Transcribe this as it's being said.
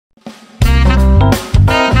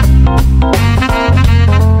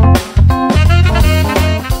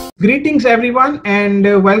Greetings everyone and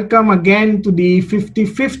welcome again to the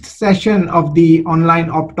 55th session of the online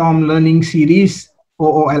Optom learning series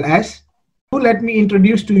OOLS. Let me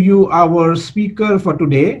introduce to you our speaker for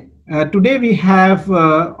today. Today we have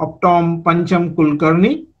Optom Pancham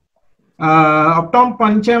Kulkarni. Optom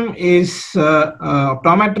Pancham is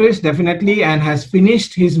optometrist definitely and has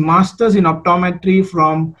finished his masters in optometry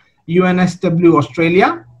from UNSW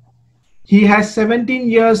Australia. He has 17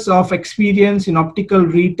 years of experience in optical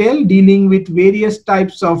retail, dealing with various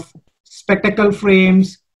types of spectacle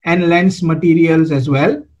frames and lens materials as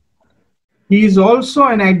well. He is also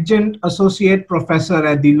an adjunct associate professor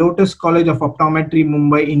at the Lotus College of Optometry,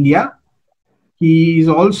 Mumbai, India. He is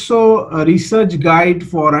also a research guide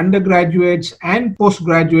for undergraduates and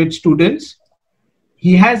postgraduate students.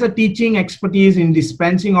 He has a teaching expertise in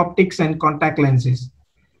dispensing optics and contact lenses.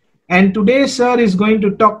 And today, sir is going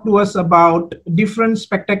to talk to us about different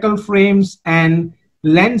spectacle frames and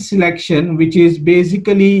lens selection, which is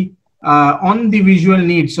basically on the visual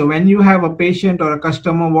needs. So when you have a patient or a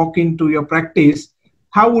customer walk into your practice,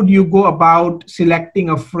 how would you go about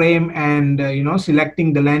selecting a frame and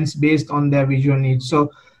selecting the lens based on their visual needs? So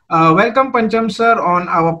welcome Pancham sir on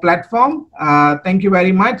our platform. Thank you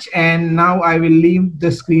very much. And now I will leave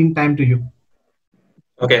the screen time to you.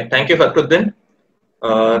 Okay, thank you Fakhruddin.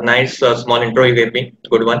 Nice small intro you gave me,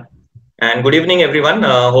 good one. And good evening everyone,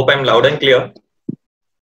 hope I'm loud and clear.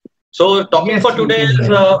 So topic for today is,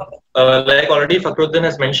 like already Fakhruddin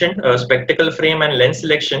has mentioned, spectacle frame and lens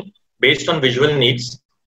selection based on visual needs.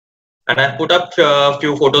 And I've put up a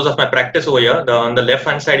few photos of my practice over here. On the left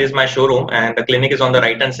hand side is my showroom and the clinic is on the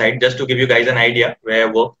right hand side, just to give you guys an idea where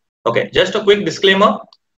I work. Okay, just a quick disclaimer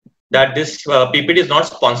that this PPT is not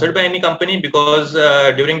sponsored by any company, because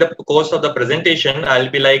during the course of the presentation, I'll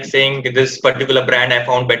be like saying this particular brand I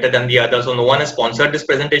found better than the other. So no one has sponsored this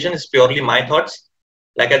presentation. It's purely my thoughts.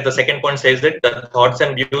 Like as the second point says that the thoughts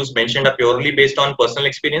and views mentioned are purely based on personal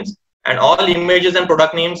experience, and all images and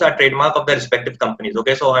product names are trademark of the respective companies.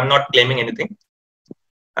 Okay, so I'm not claiming anything.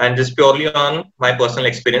 And this purely on my personal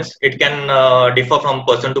experience. It can differ from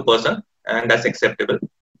person to person, and that's acceptable.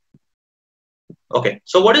 Okay,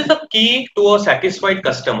 so what is the key to a satisfied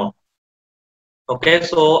customer? Okay,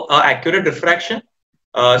 so accurate refraction,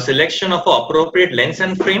 selection of appropriate lens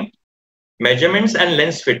and frame, measurements and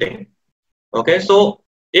lens fitting. Okay, so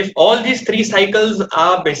if all these three cycles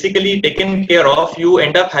are basically taken care of, you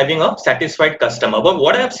end up having a satisfied customer. But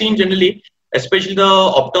what I have seen generally, especially the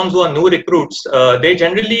Optoms who are new recruits, they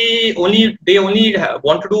generally only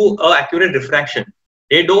want to do accurate refraction.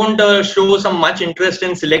 They don't show some much interest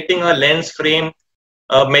in selecting a lens frame.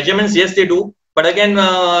 Measurements, yes, they do, but again,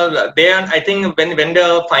 I think when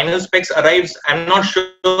the final specs arrives, I'm not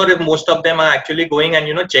sure if most of them are actually going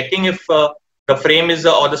and checking if the frame is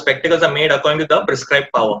or the spectacles are made according to the prescribed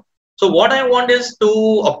power. So what I want is to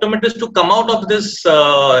optometrists to come out of this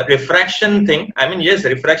refraction thing. I mean, yes,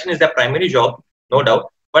 refraction is their primary job, no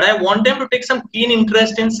doubt, but I want them to take some keen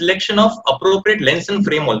interest in selection of appropriate lens and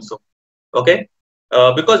frame also. Okay.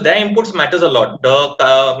 Because their inputs matters a lot.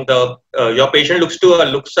 Your patient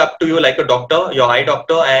looks up to you like a doctor, your eye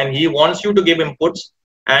doctor, and he wants you to give inputs.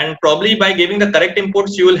 And probably by giving the correct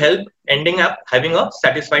inputs, you will help ending up having a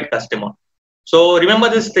satisfied customer. So remember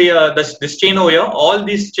this chain over here. All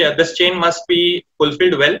this chain must be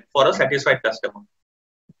fulfilled well for a satisfied customer.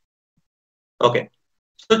 Okay.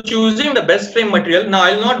 So choosing the best frame material. Now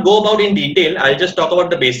I'll not go about in detail. I'll just talk about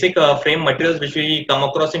the basic frame materials which we come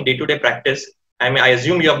across in day-to-day practice. I mean, I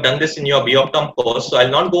assume you have done this in your Optom course, so I'll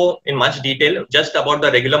not go in much detail, just about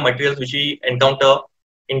the regular materials which we encounter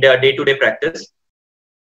in their day-to-day practice.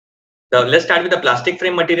 So let's start with the plastic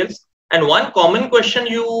frame materials. And one common question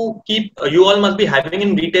you all must be having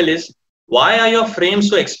in retail is, why are your frames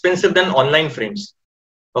so expensive than online frames?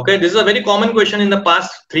 Okay, this is a very common question in the past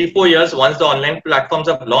 3-4 years. Once the online platforms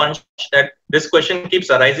have launched, that this question keeps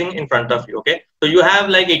arising in front of you. Okay, so you have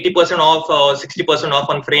like 80% off or 60% off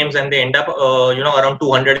on frames, and they end up around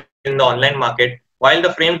 200 in the online market, while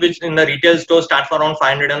the frames which in the retail store start for around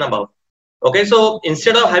 500 and above. Okay, so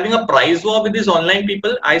instead of having a price war with these online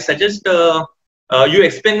people, I suggest you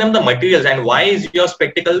explain them the materials and why is your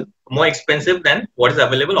spectacle more expensive than what is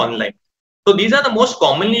available online. So these are the most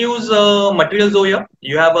commonly used materials over here.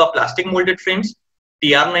 You have plastic molded frames,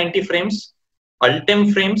 TR90 frames,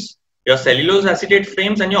 Ultem frames, your cellulose acetate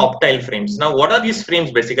frames, and your Optyl frames. Now, what are these frames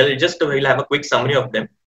basically? Just we'll have a quick summary of them.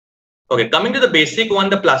 Okay, coming to the basic one,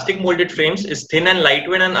 the plastic molded frames is thin and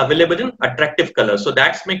lightweight and available in attractive colors. So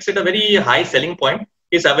that makes it a very high selling point.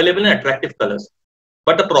 It's available in attractive colors.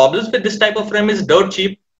 But the problems with this type of frame is dirt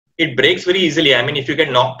cheap. It breaks very easily. I mean, if you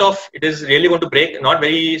get knocked off, it is really going to break. Not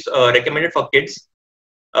very recommended for kids.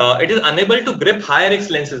 it is unable to grip higher X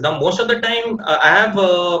lenses. Now, most of the time, I have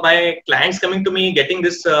my clients coming to me getting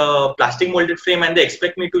this plastic molded frame, and they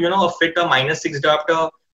expect me to, fit a -6 diopter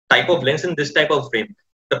type of lens in this type of frame.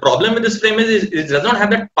 The problem with this frame is it does not have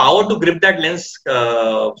that power to grip that lens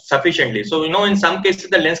sufficiently. So, in some cases,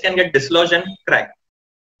 the lens can get dislodged and crack.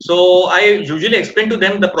 So, I usually explain to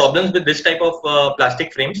them the problems with this type of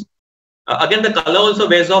plastic frames. Again, the color also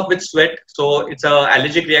wears off with sweat, so it's a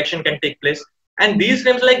allergic reaction can take place. And these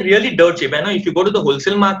frames are like really dirt cheap. I know if you go to the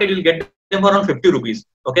wholesale market, you'll get them for around 50 rupees.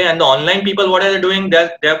 Okay, and the online people, what are they doing?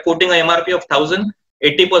 They're quoting a MRP of 1,000,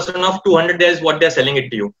 80% of 200. That is what they're selling it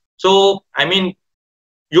to you. So I mean,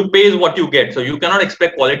 you pay is what you get. So you cannot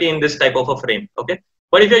expect quality in this type of a frame. Okay,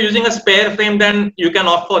 but if you're using a spare frame, then you can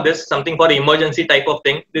opt for this, something for emergency type of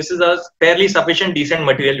thing. This is a fairly sufficient, decent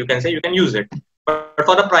material. You can say you can use it. But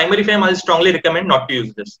for the primary frame, I'll strongly recommend not to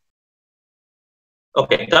use this.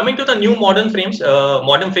 Okay, coming to the new modern frames,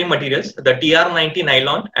 modern frame materials, the TR90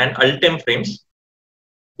 nylon and Ultem frames.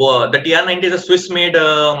 The TR90 is a Swiss-made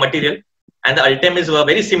material, and the Ultem is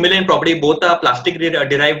very similar in property. Both are plastic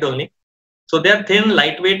derived only. So they are thin,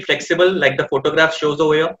 lightweight, flexible, like the photograph shows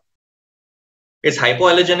over here. It's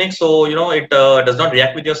hypoallergenic, so it does not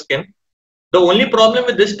react with your skin. The only problem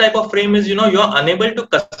with this type of frame is you are unable to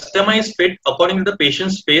customize fit according to the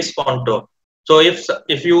patient's face contour. So if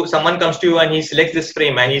someone comes to you and he selects this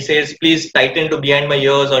frame and he says, please tighten to behind my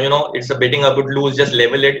ears, or it's a bit loose, just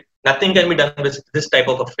level it. Nothing can be done with this type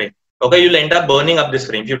of a frame. Okay, you'll end up burning up this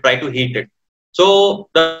frame if you try to heat it. So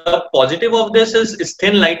the positive of this is it's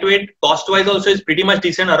thin, lightweight. Cost-wise also is pretty much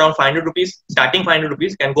decent, around 500 rupees. Starting 500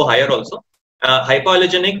 rupees, can go higher also.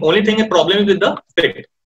 Hypoallergenic. Only thing, a problem is with the fit.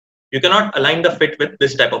 You cannot align the fit with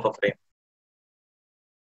this type of a frame.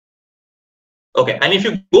 Okay, and if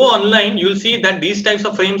you go online, you'll see that these types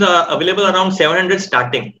of frames are available around 700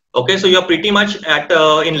 starting. Okay, so you're pretty much at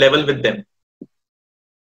in level with them.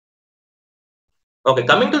 Okay,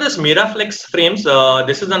 coming to this Mira Flex frames,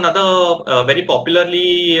 this is another very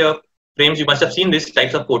popularly frames. You must have seen these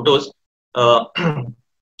types of photos.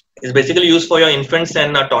 It's basically used for your infants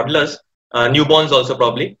and toddlers, newborns also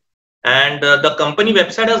probably. And the company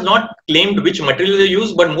website has not claimed which material they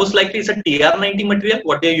use, but most likely it's a TR90 material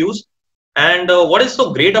what they use. And what is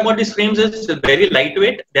so great about these frames is it's very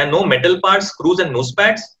lightweight. There are no metal parts, screws and nose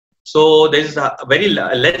pads. So there's a very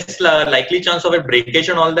less likely chance of a breakage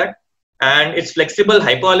and all that. And it's flexible,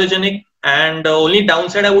 hypoallergenic. And only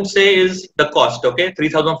downside I would say is the cost. Okay,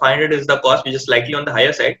 3,500 is the cost, which is slightly on the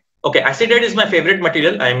higher side. Okay, acetate is my favorite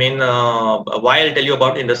material. I mean, why I'll tell you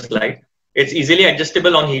about in the slide. It's easily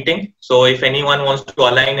adjustable on heating. So if anyone wants to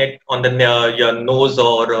align it on the your nose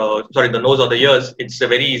or the nose or the ears, it's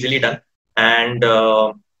very easily done. And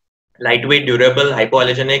lightweight, durable,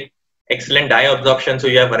 hypoallergenic, excellent dye absorption. So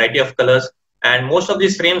you have a variety of colors. And most of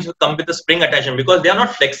these frames come with a spring attachment because they are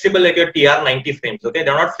not flexible like your TR90 frames. Okay,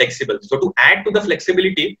 they're not flexible. So to add to the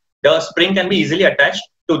flexibility, the spring can be easily attached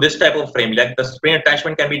to this type of frame. Like the spring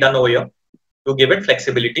attachment can be done over here to give it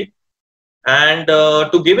flexibility. And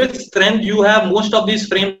to give it strength, you have most of these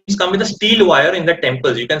frames come with a steel wire in the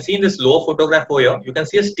temples. You can see in this lower photograph over here, you can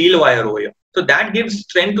see a steel wire over here. So that gives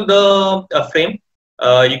strength to the frame.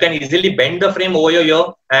 You can easily bend the frame over here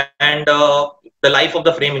and the life of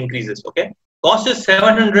the frame increases. Okay, cost is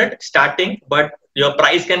 700 starting, but your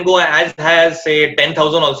price can go as high as say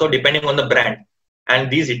 10,000 also depending on the brand. And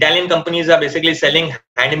these Italian companies are basically selling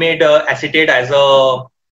handmade acetate as a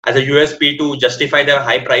USP to justify their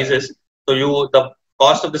high prices. So the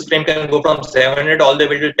cost of this frame can go from 700 all the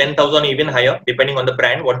way to 10,000, even higher, depending on the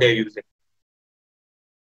brand what they're using.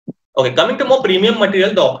 Okay, coming to more premium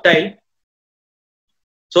material, the Optyl.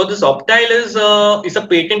 So this Optyl is a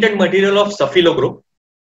patented material of Cellulose Group,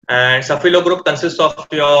 and Cellulose Group consists of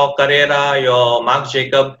your Carrera, your Marc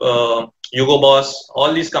Jacob, Hugo Boss.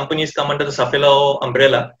 All these companies come under the Cellulose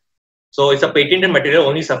umbrella. So it's a patented material.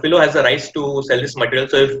 Only Cellulose has the rights to sell this material.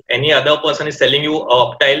 So if any other person is selling you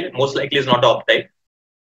Optyl, most likely is not Optyl.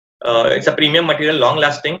 It's a premium material, long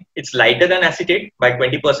lasting. It's lighter than acetate by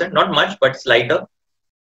 20%, not much, but it's lighter.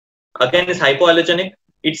 Again, it's hypoallergenic.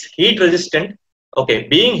 It's heat resistant. Okay,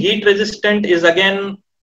 being heat resistant is again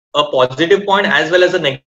a positive point as well as a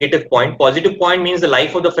negative point. Positive point means the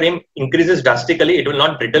life of the frame increases drastically. It will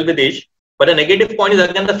not brittle with age. But the negative point is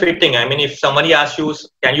again the fitting. I mean, if somebody asks you,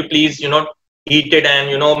 can you please, heat it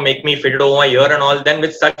and, make me fit it over my ear and all, then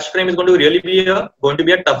with such frame is going to really be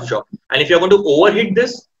a tough job. And if you're going to overheat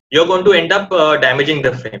this, you're going to end up damaging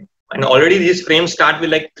the frame. And already these frames start with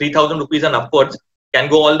like 3,000 rupees and upwards, can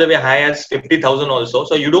go all the way high as 50,000 also.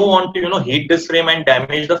 So you don't want to, heat this frame and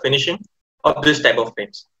damage the finishing of this type of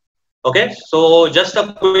frames. Okay, so just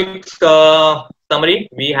a quick summary,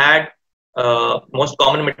 we had most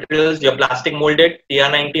common materials, your plastic molded,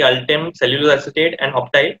 TR90, Ultem, cellulose acetate, and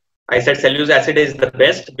Optyl. I said cellulose acetate is the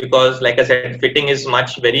best because, like I said, fitting is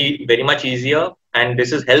very much easier, and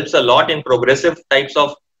this helps a lot in progressive types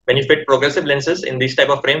of, when you fit progressive lenses in this type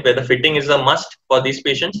of frame where the fitting is a must for these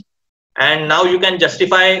patients. And now you can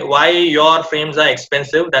justify why your frames are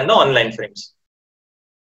expensive than the online frames.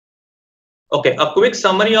 Okay, a quick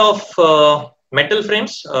summary of metal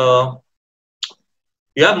frames.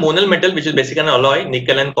 You have monal metal, which is basically an alloy,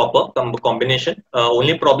 nickel and copper combination.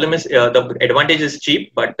 Only problem is the advantage is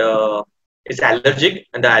cheap, but it's allergic,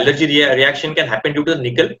 and the allergy reaction can happen due to the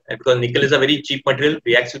nickel, because nickel is a very cheap material,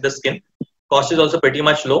 reacts with the skin. Cost is also pretty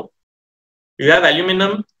much low. You have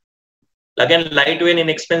aluminum, again lightweight,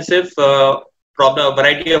 inexpensive,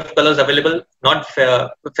 variety of colors available, not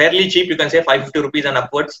fairly cheap. You can say 550 rupees and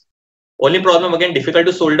upwards. Only problem, again, difficult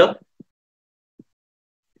to solder.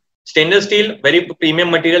 Stainless steel, very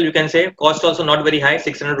premium material, you can say. Cost also not very high,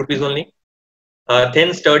 600 rupees only.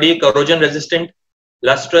 Thin, sturdy, corrosion resistant,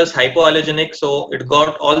 lustrous, hypoallergenic. So it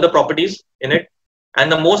got all the properties in it. And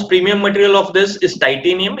the most premium material of this is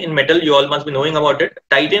titanium in metal. You all must be knowing about it.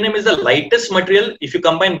 Titanium is the lightest material. If you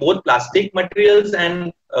combine both plastic materials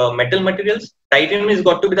and metal materials, titanium has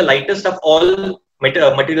got to be the lightest of all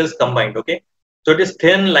materials combined. Okay. So it is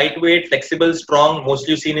thin, lightweight, flexible, strong,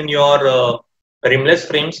 mostly seen in your rimless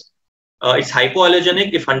frames. It's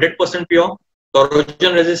hypoallergenic if 100% pure,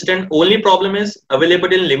 corrosion resistant. Only problem is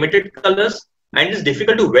available in limited colors, and it's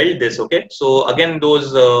difficult to weld this. Okay, so again,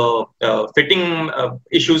 those fitting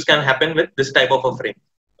issues can happen with this type of a frame.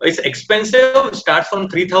 It's expensive, starts from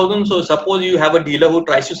 3,000. So suppose you have a dealer who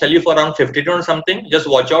tries to sell you for around 50 or something, just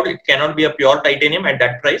watch out, it cannot be a pure titanium at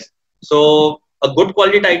that price. So a good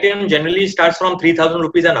quality titanium generally starts from 3,000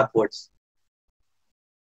 rupees and upwards.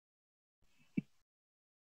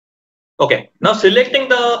 Okay, now selecting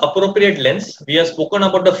the appropriate lens, we have spoken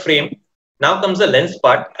about the frame. Now comes the lens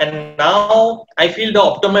part, and now I feel the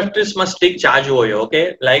optometrist must take charge over here.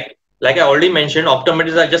 Okay, like I already mentioned,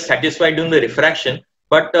 optometrists are just satisfied doing the refraction,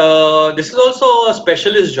 but this is also a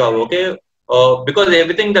specialist job. Okay, because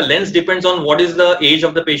everything, the lens depends on what is the age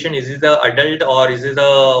of the patient. Is it the adult, or is it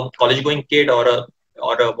a college-going kid, or a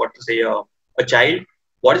a child?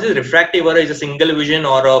 What is his refractive error? Is a single vision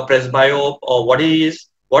or a presbyope, or what is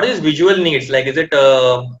his visual needs? Like, is it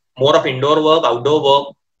more of indoor work, outdoor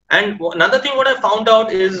work? And another thing what I found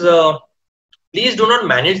out is, please do not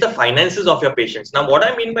manage the finances of your patients. Now, what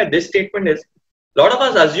I mean by this statement is, a lot of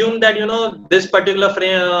us assume that, this particular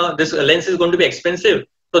frame, this lens is going to be expensive,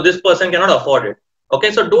 so this person cannot afford it.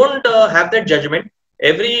 Okay, so don't have that judgment.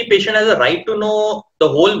 Every patient has a right to know the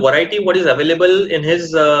whole variety, what is available in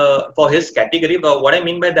his for his category. But what I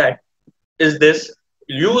mean by that is this: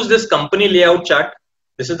 use this company layout chart.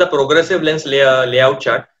 This is the progressive lens layout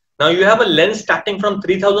chart. Now you have a lens starting from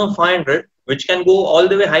 3,500, which can go all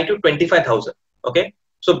the way high to 25,000. Okay.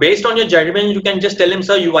 So based on your judgment, you can just tell him,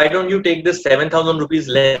 sir, why don't you take this 7,000 rupees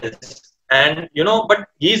lens? And but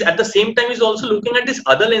he's at the same time, he's also looking at these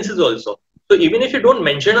other lenses also. So even if you don't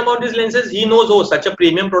mention about these lenses, he knows, oh, such a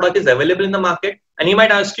premium product is available in the market. And he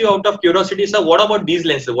might ask you out of curiosity, sir, what about these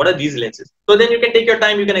lenses? What are these lenses? So then you can take your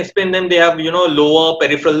time, you can explain them. They have, lower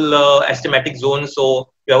peripheral astigmatic zones. So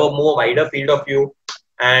you have a more wider field of view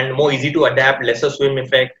and more easy to adapt, lesser swim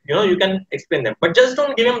effect. You can explain them. But just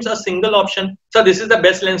don't give him a single option. So this is the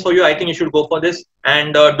best lens for you. I think you should go for this.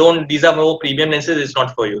 And these are more premium lenses. It's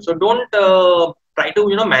not for you. So don't try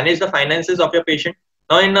to, manage the finances of your patient.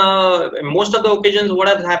 Now, in most of the occasions, what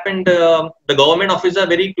has happened, the government offices are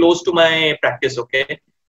very close to my practice, okay?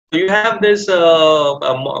 So you have this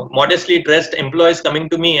modestly dressed employees coming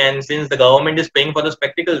to me, and since the government is paying for the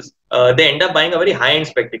spectacles, they end up buying a very high-end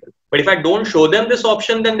spectacle. But if I don't show them this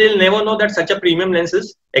option, then they'll never know that such a premium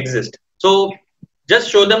lenses exist. So just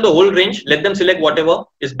show them the whole range, let them select whatever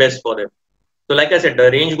is best for them. So like I said,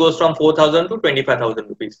 the range goes from 4,000 to 25,000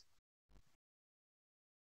 rupees.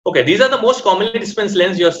 Okay, these are the most commonly dispensed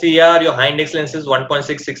lens, your CR, your high index lenses, 1.6,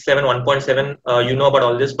 6.7, 1.7. You know about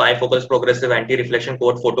all this: bifocal, progressive, anti-reflection,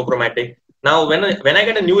 code, photochromatic. Now, when I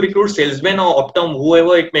get a new recruit salesman or Optom,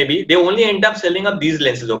 whoever it may be, they only end up selling up these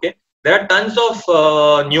lenses, okay? There are tons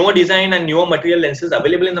of newer design and newer material lenses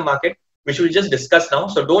available in the market, which we'll just discuss now.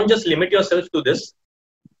 So don't just limit yourself to this.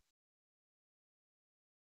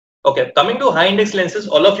 Okay, coming to high index lenses,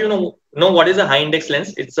 all of you know what is a high index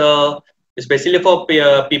lens. It's especially for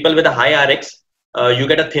people with a high RX. You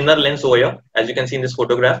get a thinner lens over here, as you can see in this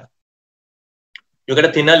photograph. You get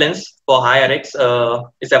a thinner lens for high RX.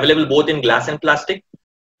 It's available both in glass and plastic.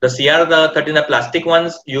 The CR13, the plastic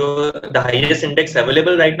ones, the highest index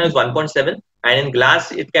available right now is 1.7, and in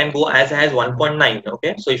glass it can go as high as 1.9.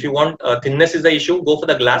 Okay, so if you want thinness is the issue, go for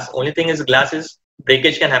the glass. Only thing is glass is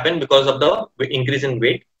breakage can happen because of the increase in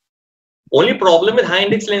weight. Only problem with high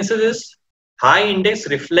index lenses is high index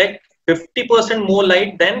reflect 50% more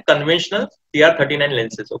light than conventional CR39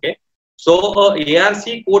 lenses. Okay, so ARC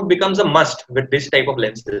code becomes a must with this type of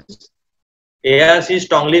lenses. ARC is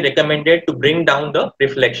strongly recommended to bring down the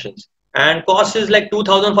reflections, and cost is like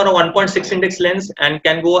 2,000 for a 1.6 index lens and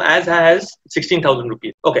can go as high as 16,000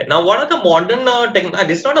 rupees. Okay, now what are the modern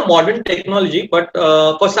this is not a modern technology, but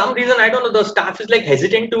for some reason I don't know, the staff is like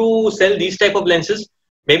hesitant to sell these type of lenses,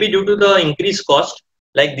 maybe due to the increased cost.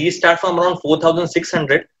 Like these start from around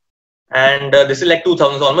 4,600 and this is like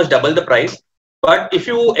 2,000, so almost double the price. But if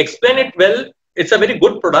you explain it well, it's a very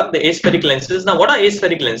good product, the aspheric lenses. Now what are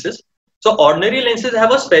aspheric lenses? So ordinary lenses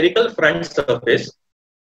have a spherical front surface.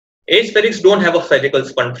 Aspherics don't have a spherical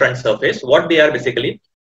front surface. What they are basically,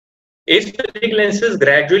 aspheric lenses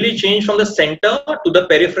gradually change from the center to the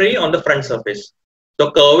periphery on the front surface.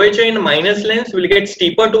 So curvature in minus lens will get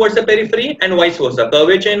steeper towards the periphery and vice versa.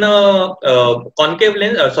 Curvature in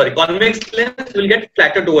convex lens will get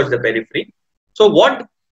flatter towards the periphery. So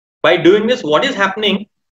by doing this, what is happening?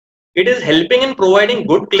 It is helping in providing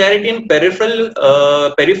good clarity in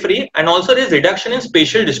periphery, and also there is reduction in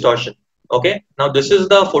spatial distortion. Okay, now this is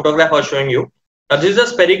the photograph I was showing you. Now this is a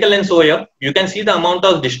spherical lens over here. You can see the amount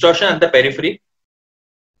of distortion at the periphery.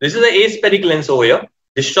 This is the aspheric lens over here.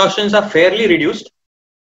 Distortions are fairly reduced.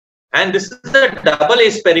 And this is the double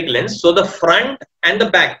aspheric lens. So the front and the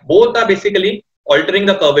back both are basically altering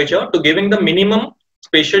the curvature to giving the minimum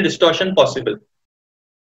spatial distortion possible.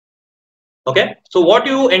 Okay, so what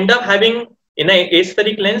you end up having in an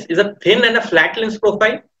aspheric lens is a thin and a flat lens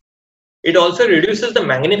profile. It also reduces the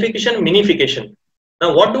magnification minification.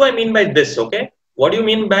 Now what do I mean by this? Okay, what do you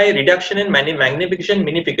mean by reduction in magnification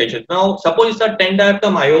minification? Now suppose it's a 10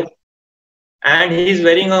 diopter myope and he is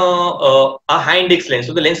wearing a high index lens,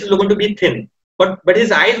 so the lens is going to be thin, but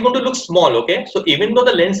his eye is going to look small. Okay, so even though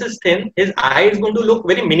the lens is thin, his eye is going to look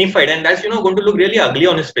very minified, and that's going to look really ugly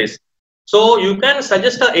on his face. So you can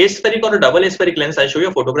suggest a aspheric or a double aspheric lens. I'll show you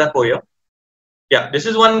a photograph over here. Yeah, this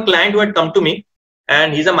is one client who had come to me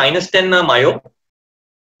and he's a -10 myope.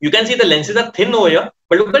 You can see the lenses are thin over here,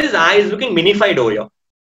 but look at his eye is looking minified over here.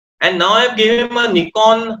 And now I've given him a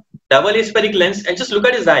Nikon double aspheric lens and just look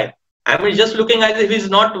at his eye. I mean, just looking as if he's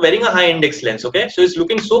not wearing a high index lens. Okay, so it's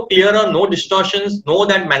looking so clearer, no distortions, no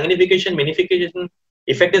that magnification minification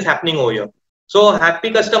effect is happening over here. So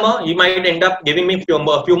happy customer, he might end up giving me a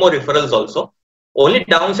few more referrals also. Only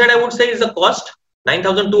downside I would say is the cost,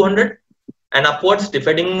 9,200 and upwards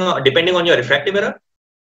depending on your refractive error.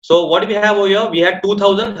 So what we have over here, we had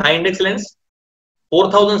 2,000 high index lens,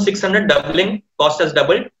 4,600 doubling, cost has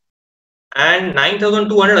doubled, and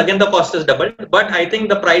 9,200 again the cost is doubled, but I think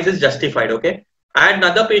the price is justified. Okay, I had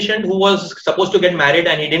another patient who was supposed to get married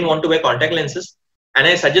and he didn't want to wear contact lenses, and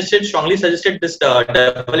I strongly suggested this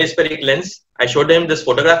double aspheric lens. I showed him this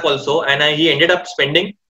photograph also, and he ended up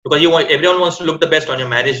spending, because everyone wants to look the best on your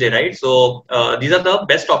marriage day, right? So these are the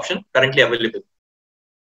best option currently available.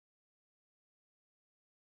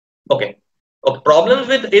 Okay. Problems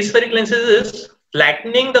with aspheric lenses is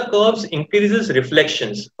flattening the curves increases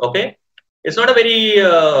reflections. Okay, it's not a very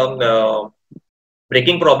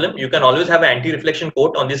breaking problem. You can always have an anti-reflection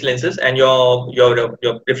coat on these lenses, and your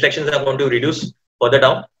reflections are going to reduce further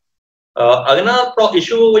down. Another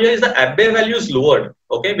issue over here is the Abbe value is lowered,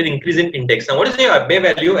 okay, with increase in index. Now, what is your Abbe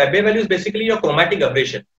value? Abbe value is basically your chromatic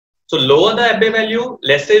aberration. So, lower the Abbe value,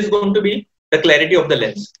 lesser is going to be the clarity of the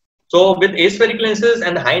lens. So, with aspheric lenses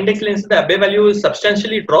and the high index lenses, the Abbe value is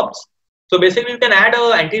substantially drops. So, basically, you can add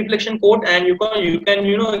an anti-reflection coat and you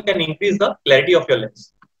can increase the clarity of your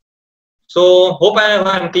lens. So, hope I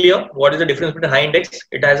am clear. What is the difference between high index?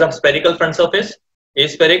 It has a spherical front surface,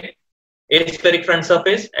 aspheric front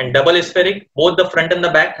surface, and double aspheric. Both the front and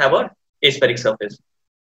the back have a aspheric surface.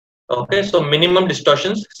 Okay, so minimum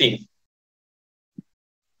distortions seen.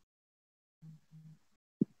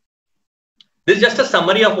 This is just a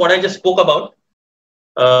summary of what I just spoke about.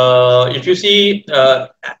 If you see,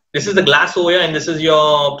 this is the glass over here and this is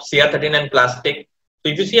your CR39 plastic.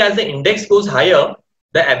 So if you see, as the index goes higher,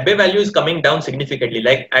 the Abbe value is coming down significantly.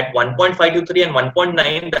 Like at 1.523 and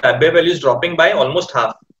 1.9, the Abbe value is dropping by almost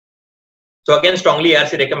half. So again, strongly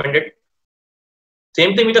ARC recommended.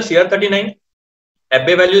 Same thing with the CR39.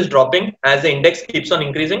 Abbe value is dropping as the index keeps on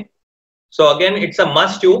increasing. So again, it's a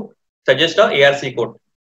must to suggest a ARC code.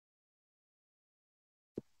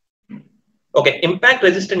 Okay, impact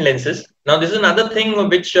resistant lenses. Now this is another thing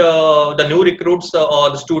which the new recruits or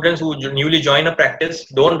the students who newly join a practice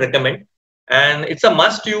don't recommend, and it's a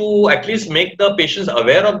must you at least make the patients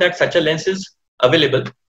aware of that such a lens is available,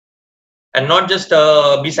 and not just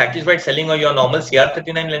be satisfied selling your normal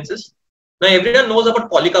CR39 lenses. Now everyone knows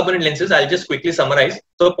about polycarbonate lenses. I'll just quickly summarize.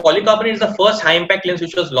 So polycarbonate is the first high impact lens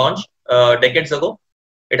which was launched decades ago.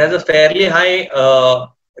 It has a fairly high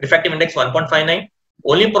refractive index 1.59.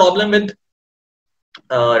 Only problem with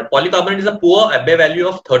polycarbonate is a poor Abbe value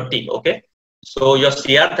of 30. Okay, so your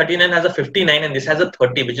CR39 has a 59 and this has a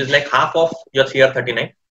 30, which is like half of your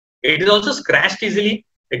CR39. It is also scratched easily.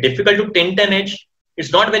 It's difficult to tint and edge.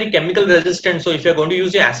 It's not very chemical resistant. So if you're going to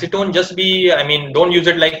use your acetone, don't use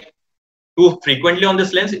it like too frequently on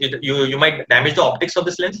this lens. You might damage the optics of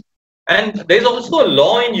this lens. And there is also a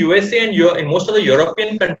law in USA and in most of the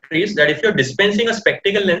European countries that if you're dispensing a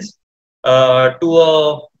spectacle lens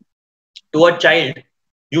to a child,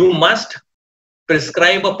 you must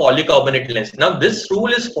prescribe a polycarbonate lens. Now, this rule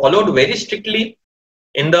is followed very strictly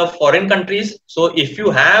in the foreign countries. So, if you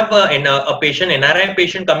have a patient, NRI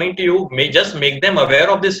patient coming to you, just make them aware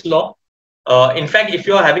of this law. In fact, if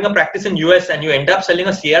you are having a practice in US and you end up selling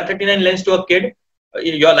a CR39 lens to a kid,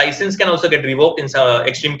 your license can also get revoked in some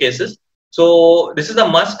extreme cases. So, this is a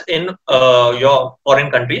must in your foreign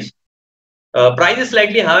countries. Price is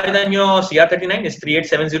slightly higher than your CR39, is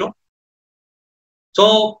 3870.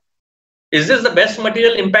 So, is this the best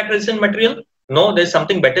material, impact resistant material? No, there's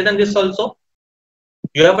something better than this also.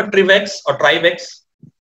 You have a Trivex or Trivex.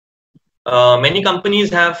 Many companies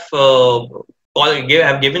have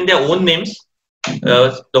given their own names.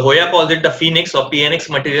 The Hoya calls it the Phoenix or PNX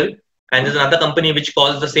material, and there's another company which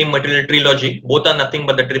calls the same material Trilogy. Both are nothing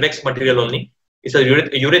but the Trivex material only. It's a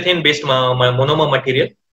urethane-based monomer material.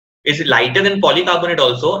 It's lighter than polycarbonate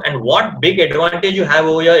also, and what big advantage you have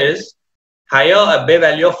over here is higher Abbe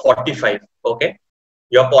value of 45. Okay,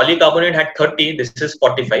 your polycarbonate had 30, this is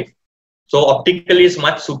 45. So optically is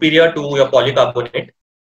much superior to your polycarbonate.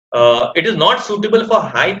 It is not suitable for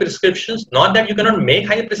high prescriptions. Not that you cannot make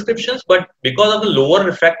high prescriptions, but because of the lower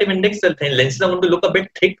refractive index, the lenses are going to look a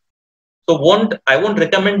bit thick. So I won't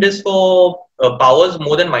recommend this for powers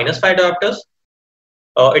more than -5 diopters.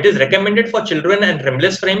 It is recommended for children and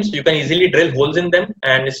rimless frames. You can easily drill holes in them,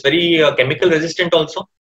 and it's very chemical resistant also,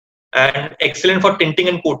 and excellent for tinting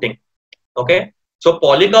and coating. Okay, so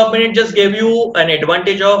polycarbonate just gave you an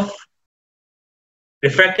advantage of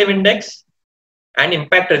refractive index and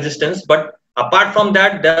impact resistance, but apart from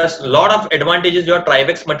that, there's a lot of advantages your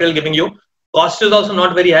Trivex material giving you. Cost is also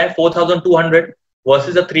not very high, 4,200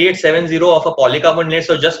 versus the 3870 of a polycarbonate lens.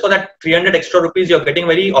 So just for that 300 extra rupees, you're getting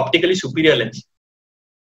very optically superior lens.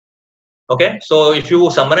 Okay, so if you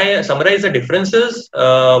summarize the differences,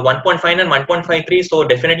 1.5 and 1.53, so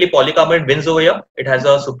definitely polycarbonate wins over here. It has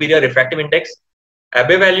a superior refractive index.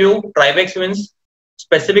 Abbe value, Trivex wins.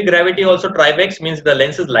 Specific gravity also Trivex, means the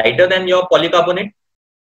lens is lighter than your polycarbonate.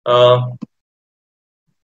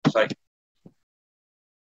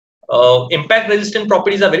 Impact resistant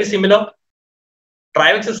properties are very similar.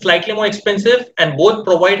 Trivex is slightly more expensive, and both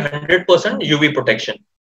provide 100% UV protection.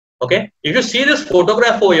 Okay, if you see this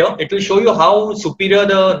photograph over here, it will show you how superior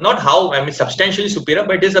substantially superior,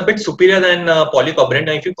 but it is a bit superior than polycarbonate.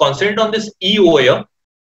 Now, if you concentrate on this E over here,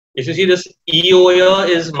 if you see this E over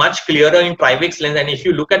here is much clearer in Trivex lens, and if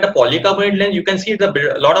you look at the polycarbonate lens, you can see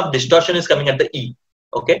a lot of distortion is coming at the E.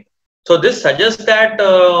 Okay, so this suggests that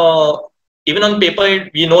even on paper,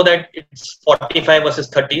 we know that it's 45 versus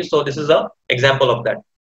 30. So this is an example of that.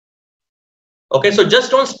 Okay, so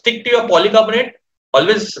just don't stick to your polycarbonate.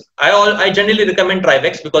 Always, I generally recommend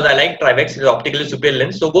Trivex because I like Trivex. It's optically superior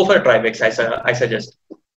lens. So go for a Trivex, I suggest.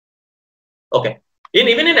 Okay.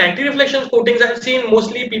 Even in anti-reflection coatings, I have seen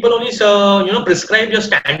mostly people only prescribe your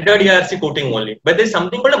standard ARC coating only. But there's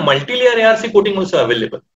something called a multi-layer ARC coating also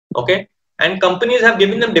available. Okay. And companies have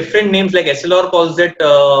given them different names, like Essilor calls it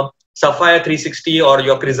Sapphire 360 or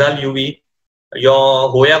your Crizal UV. Your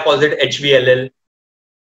Hoya calls it HVLL.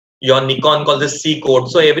 Your Nikon calls this C coat.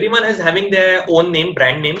 So everyone is having their own name,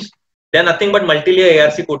 brand names. They're nothing but multi-layer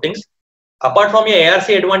ARC coatings. Apart from your ARC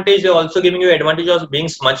advantage, they're also giving you advantage of being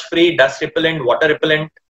smudge free, dust repellent, water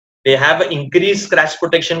repellent. They have an increased scratch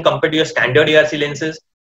protection compared to your standard ARC lenses.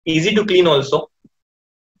 Easy to clean also.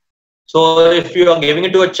 So if you are giving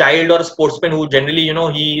it to a child or a sportsman who generally,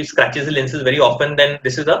 he scratches the lenses very often, then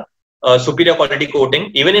this is a superior quality coating.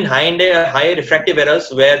 Even in high refractive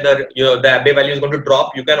errors where the Abbe value is going to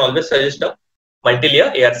drop, you can always suggest a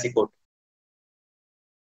multi-layer ARC coat.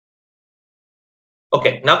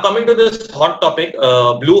 Okay, now coming to this hot topic,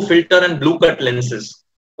 blue filter and blue cut lenses.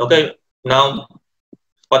 Okay, now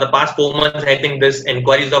for the past 4 months, I think this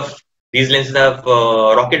inquiries of these lenses have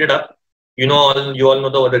rocketed up. You all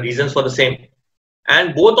know the reasons for the same.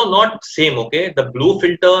 And both are not same, okay? The blue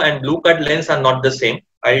filter and blue cut lens are not the same.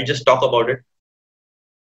 I'll just talk about it.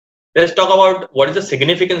 Let's talk about what is the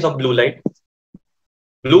significance of blue light.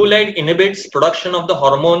 Blue light inhibits production of the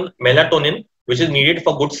hormone melatonin, which is needed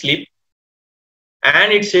for good sleep.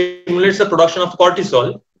 And it stimulates the production of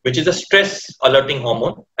cortisol, which is a stress alerting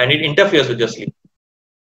hormone, and it interferes with your sleep.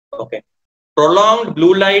 Okay. Prolonged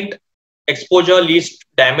blue light exposure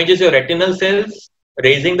damages your retinal cells,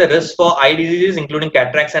 raising the risk for eye diseases, including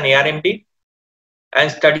cataracts and ARMD.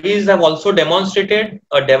 And studies have also demonstrated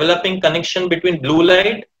a developing connection between blue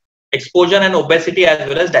light exposure and obesity as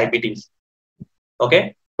well as diabetes.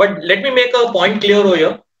 Okay, but let me make a point clear over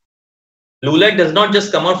here. Blue light does not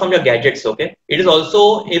just come out from your gadgets. Okay, it is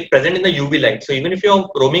also present in the UV light. So even if you're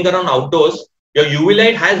roaming around outdoors, your UV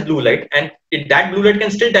light has blue light, and that blue light can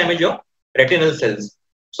still damage your retinal cells.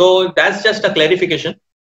 So that's just a clarification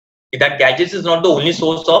that gadgets is not the only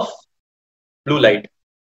source of blue light.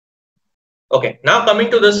 Okay, now coming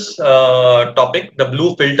to this topic, the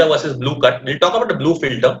blue filter versus blue cut. We'll talk about the blue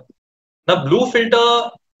filter. Now, blue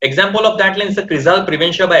filter, example of that lens, the Crizal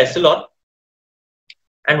Preventia by Essilor.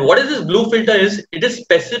 And what is this blue filter is? It is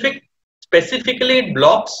specifically it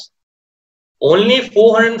blocks only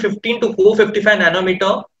 415 to 455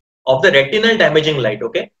 nanometer of the retinal damaging light.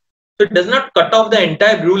 Okay, so it does not cut off the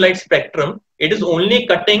entire blue light spectrum. It is only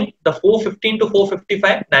cutting the 415 to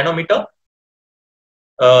 455 nanometer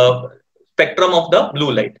spectrum of the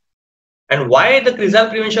blue light. And why the Crizal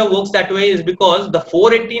Preventia works that way is because the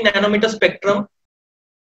 480 nanometer spectrum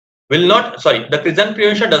the Crizal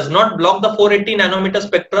Preventia does not block the 480 nanometer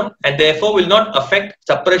spectrum and therefore will not affect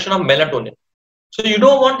suppression of melatonin. So you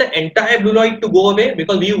don't want the entire blue light to go away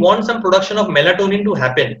because we want some production of melatonin to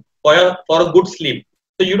happen for a good sleep.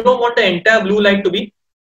 So you don't want the entire blue light to be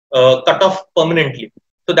cut off permanently.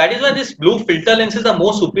 So that is why these blue filter lenses are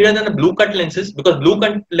more superior than the blue cut lenses, because blue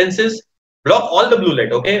cut lenses block all the blue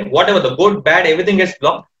light, okay? Whatever, the good, bad, everything gets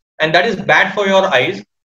blocked, and that is bad for your eyes.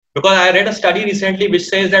 Because I read a study recently which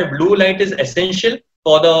says that blue light is essential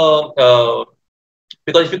for the,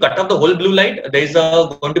 because if you cut off the whole blue light, there is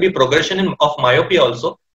going to be progression of myopia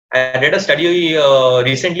also. I read a study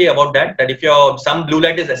recently about that if some blue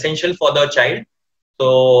light is essential for the child.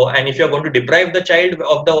 So, and if you're going to deprive the child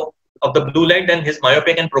of the blue light, then his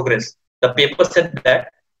myopia can progress. The paper said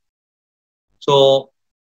that. So,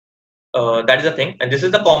 that is the thing, and this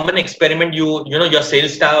is the common experiment. Your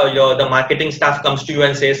sales staff, the marketing staff comes to you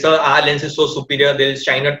and says, "Sir, our lens is so superior." They'll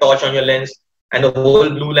shine a torch on your lens, and the whole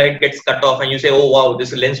blue light gets cut off, and you say, "Oh wow,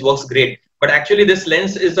 this lens works great." But actually, this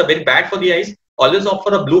lens is very bad for the eyes. Always opt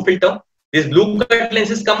for a blue filter. These blue cut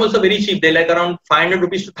lenses come also very cheap. They're like around 500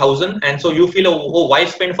 rupees to 1,000, and so you feel, oh, why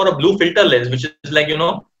spend for a blue filter lens, which is like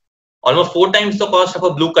almost 4 times the cost of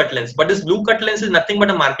a blue cut lens. But this blue cut lens is nothing but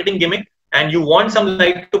a marketing gimmick, and you want some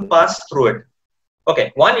light to pass through it.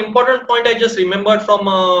 Okay, one important point I just remembered from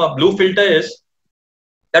a blue filter is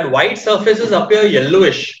that white surfaces appear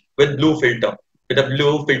yellowish with blue filter, with a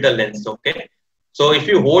blue filter lens. Okay, so if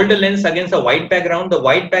you hold the lens against a white background, the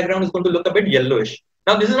white background is going to look a bit yellowish.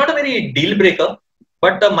 Now, this is not a very deal breaker,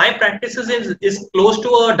 but my practice is close to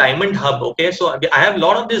a diamond hub. Okay, so I have a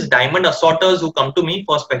lot of these diamond assorters who come to me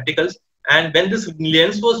for spectacles, and when this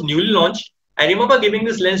lens was newly launched, I remember giving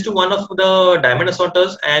this lens to one of the diamond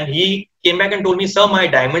assorters, and he came back and told me, "Sir, my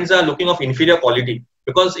diamonds are looking of inferior quality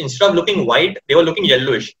because instead of looking white, they were looking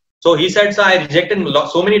yellowish." So he said, "Sir, I rejected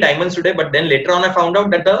so many diamonds today, but then later on I found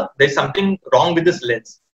out that there's something wrong with this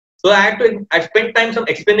lens." So I spent time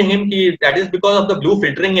explaining him that is because of the blue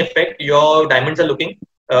filtering effect. Your diamonds are looking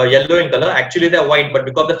yellow in color. Actually, they're white, but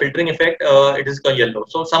because of the filtering effect, it is yellow.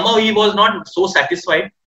 So somehow he was not so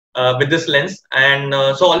satisfied with this lens, and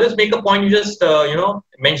so always make a point. You just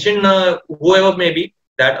mention whoever may be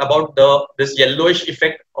that about this yellowish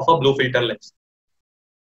effect of a blue filter lens.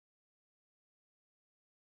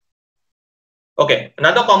 Okay,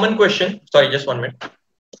 another common question. Sorry, just 1 minute.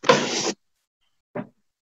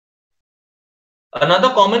 Another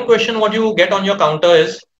common question what you get on your counter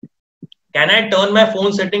is, can I turn my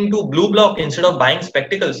phone setting to blue block instead of buying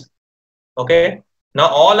spectacles? Okay. Now,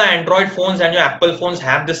 all our Android phones and your Apple phones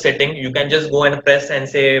have this setting. You can just go and press and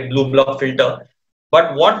say blue block filter.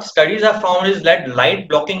 But what studies have found is that light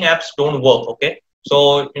blocking apps don't work. Okay.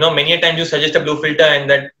 So, many a times you suggest a blue filter and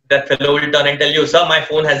that fellow will turn and tell you, "Sir, my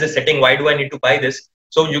phone has this setting. Why do I need to buy this?"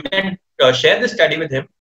 So you can share this study with him.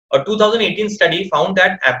 A 2018 study found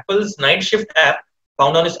that Apple's Night Shift app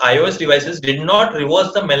found on its iOS devices did not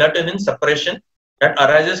reverse the melatonin suppression that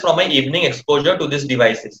arises from an evening exposure to these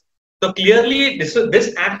devices. So clearly,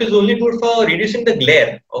 this app is only good for reducing the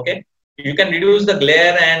glare. Okay, you can reduce the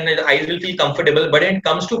glare and the eyes will feel comfortable. But when it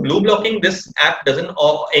comes to blue blocking, this app doesn't,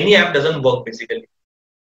 or any app doesn't work basically.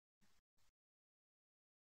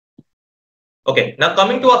 Okay, now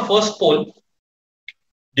coming to our first poll.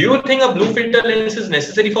 Do you think a blue filter lens is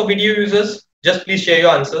necessary for video users? Just please share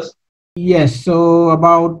your answers. Yes, so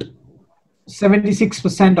about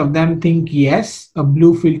 76% of them think yes, a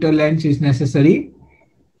blue filter lens is necessary.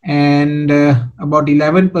 And about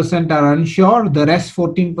 11% are unsure. The rest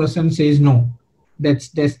 14% says no. That's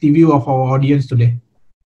the view of our audience today.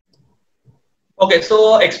 Okay,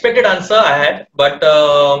 so expected answer I had, but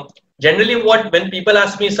generally when people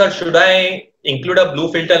ask me, sir, should I include a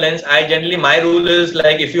blue filter lens? My rule is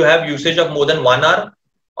like, if you have usage of more than 1 hour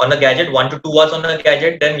on a gadget, 1 to 2 hours on a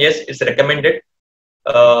gadget, then yes, it's recommended.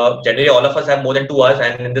 Generally all of us have more than 2 hours,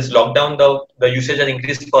 and in this lockdown, the usage has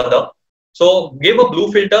increased further. So give a blue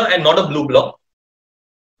filter and not a blue block,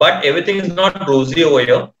 but everything is not rosy over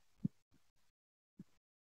here.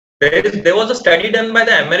 There was a study done by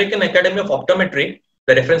the American Academy of Optometry,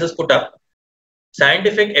 the reference is put up,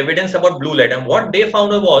 scientific evidence about blue light. And what they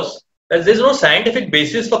found was that there is no scientific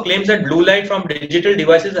basis for claims that blue light from digital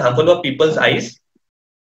devices is harmful for people's eyes.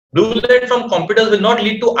 Blue light from computers will not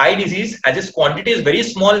lead to eye disease, as its quantity is very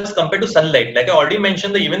small as compared to sunlight. Like I already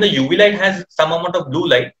mentioned, even the UV light has some amount of blue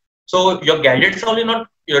light. So your gadgets are only not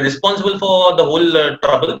responsible for the whole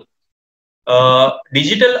trouble.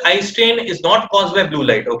 Digital eye strain is not caused by blue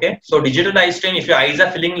light. Okay, so digital eye strain, if your eyes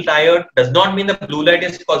are feeling tired, does not mean the blue light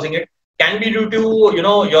is causing it. Can be due to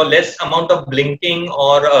your less amount of blinking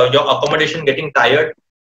or your accommodation getting tired.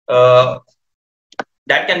 That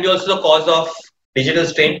can be also the cause of digital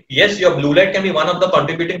strain. Yes, your blue light can be one of the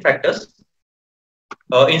contributing factors.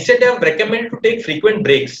 Instead, they have recommended to take frequent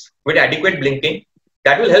breaks with adequate blinking.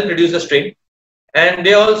 That will help reduce the strain. And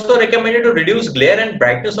they also recommended to reduce glare and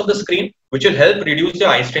brightness of the screen, which will help reduce your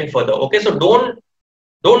eye strain further. Okay, so don't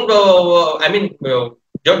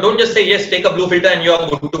just say yes, take a blue filter and you are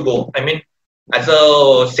good to go. I mean, as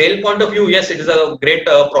a sale point of view, yes, it is a great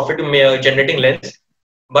profit generating lens.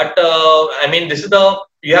 But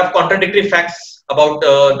you have contradictory facts about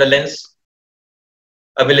the lens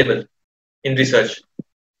available in research.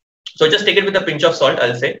 So just take it with a pinch of salt,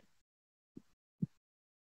 I'll say.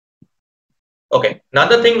 Okay,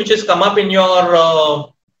 another thing which has come up in your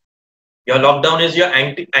lockdown is your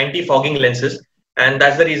anti-fogging lenses, and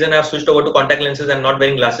that's the reason I've switched over to contact lenses and not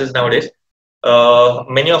wearing glasses nowadays.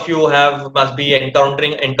 Many of you must be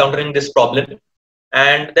encountering this problem,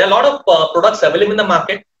 and there are a lot of products available in the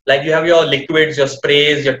market. Like you have your liquids, your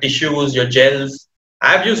sprays, your tissues, your gels.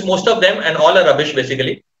 I've used most of them, and all are rubbish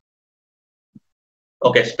basically.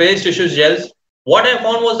 Okay, sprays, tissues, gels. What I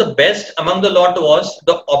found was the best among the lot was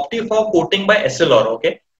the Optifog coating by SLR.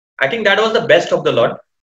 Okay, I think that was the best of the lot.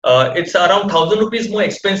 It's around 1,000 rupees more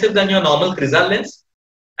expensive than your normal Crizal lens,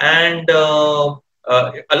 and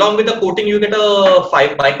along with the coating, you get a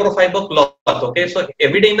microfiber cloth. Okay, so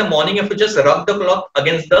every day in the morning, you have to just rub the cloth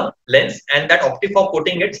against the lens, and that Optifog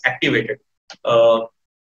coating gets activated.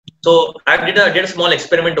 So I did a small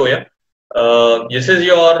experiment over here. This is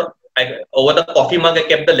your over the coffee mug. I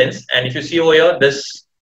kept the lens, and if you see over here, this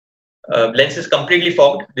lens is completely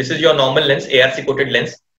fogged. This is your normal lens, ARC coated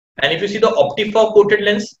lens, and if you see the Optifog coated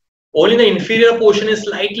lens, only the inferior portion is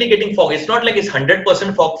slightly getting fogged. It's not like it's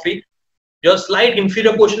 100% fog free. Your slight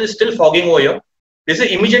inferior portion is still fogging over here. This is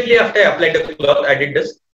immediately after I applied the cloth. I did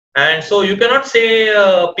this, and so you cannot say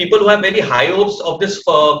people who have very high hopes of this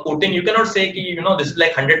coating. You cannot say this is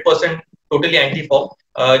like 100% totally anti-fog.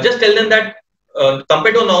 Just tell them that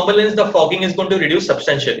compared to a normal lens, the fogging is going to reduce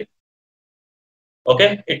substantially.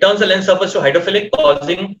 Okay, it turns the lens surface to hydrophilic,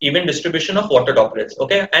 causing even distribution of water droplets.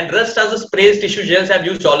 Okay, and rest as the sprays, tissue gels, I've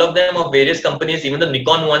used all of them of various companies, even the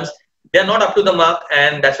Nikon ones. They are not up to the mark,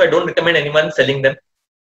 and that's why I don't recommend anyone selling them.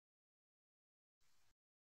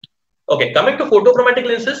 Okay, coming to photochromatic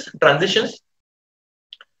lenses, transitions.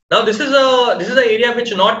 Now this is an area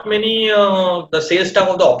which not many the sales staff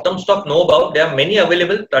of the Optom stock know about. There are many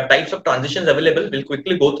available types of transitions available. We'll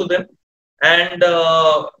quickly go through them. And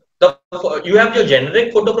you have your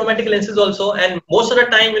generic photochromatic lenses also, and most of the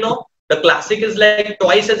time, the classic is like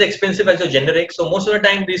twice as expensive as your generic. So most of the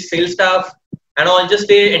time, these sales staff and all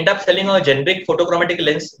they end up selling a generic photochromatic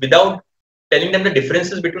lens without telling them the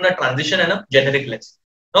differences between a transition and a generic lens.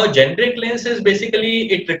 Now, generic lens is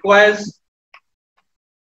basically, it requires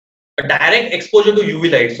a direct exposure to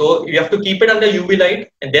UV light. So you have to keep it under UV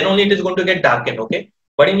light, and then only it is going to get darkened. Okay.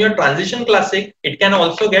 But in your transition classic, it can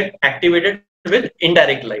also get activated with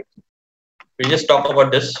indirect light. We'll just talk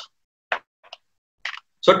about this.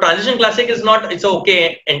 So transition classic is not, it's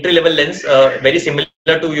okay entry level lens, very similar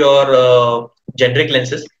to your generic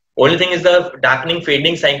lenses. Only thing is the darkening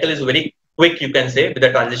fading cycle is very quick, you can say, with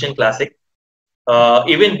the transition classic.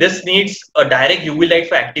 Even this needs a direct UV light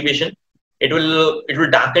for activation. It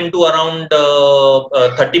will darken to around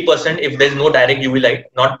 30% if there is no direct UV light,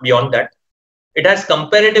 not beyond that. It has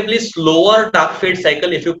comparatively slower dark fade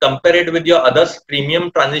cycle if you compare it with your other premium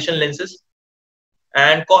transition lenses,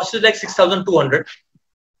 and cost is like 6,200.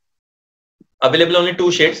 Available only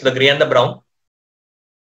 2 shades, the gray and the brown.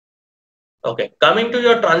 Okay, coming to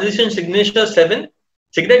your transition Signature 7.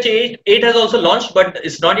 Signature 8 has also launched, but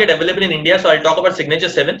it's not yet available in India, so I'll talk about Signature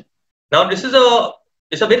 7. Now this is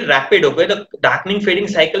it's a very rapid, okay? The darkening fading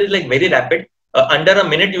cycle is like very rapid. Under a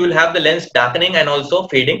minute you will have the lens darkening and also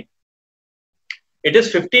fading. It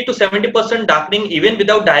is 50 to 70% darkening even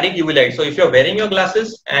without direct UV light. So if you're wearing your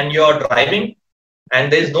glasses and you're driving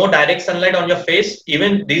and there is no direct sunlight on your face,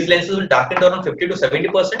 even these lenses will darken to around 50 to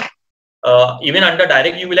 70%, even under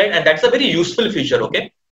direct UV light, and that's a very useful feature,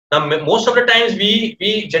 okay? Now, most of the times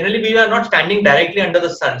we generally are not standing directly under the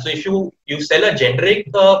sun. So if you sell a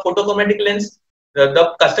generic photochromatic lens,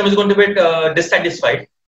 the customer is going to be dissatisfied,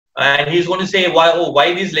 and he's going to say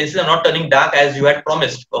why these lenses are not turning dark as you had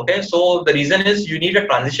promised. Okay, so the reason is you need a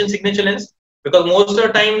transition signature lens, because most of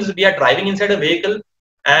the times we are driving inside a vehicle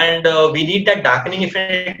and we need that darkening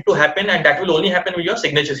effect to happen, and that will only happen with your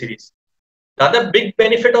signature series. Another big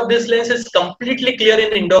benefit of this lens is completely clear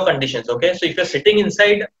in indoor conditions. Okay, so if you're sitting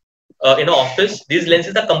inside in an office, these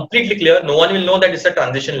lenses are completely clear. No one will know that it's a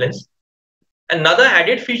transition lens. Another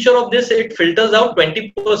added feature of this, it filters out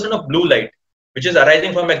 20% of blue light which is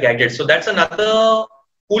arising from a gadget. So that's another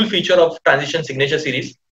cool feature of transition signature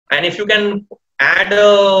series. And if you can add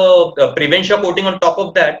a prevention coating on top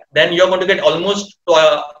of that, then you're going to get almost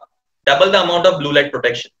double the amount of blue light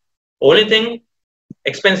protection. Only thing,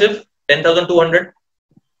 expensive, 10,200,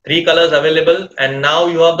 3 colors available, and now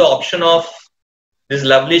you have the option of these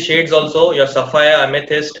lovely shades also, your sapphire,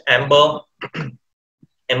 amethyst, amber,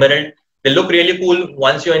 emerald. They look really cool.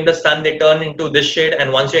 Once you're in the sun, they turn into this shade,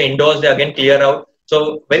 and once you're indoors, they again clear out.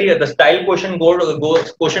 So the style quotient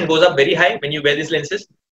goes up very high when you wear these lenses.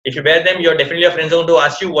 If you wear them, your friends are going to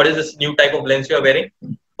ask you what is this new type of lens you are wearing.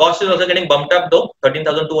 Cost is also getting bumped up though,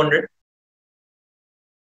 13,200.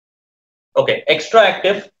 Okay, extra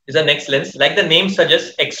active is the next lens. Like the name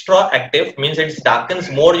suggests, extra active means it darkens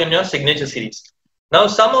more in your signature series. Now,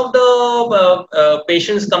 some of the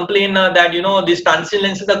patients complain that, these transition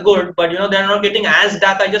lenses are good, but, they're not getting as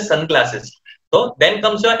dark as your sunglasses. So then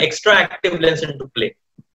comes your extra active lens into play.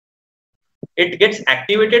 It gets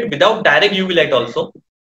activated without direct UV light also.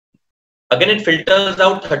 Again, it filters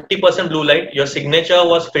out 30% blue light. Your signature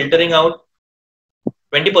was filtering out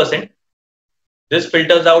 20%. This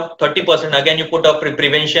filters out 30%. Again, you put a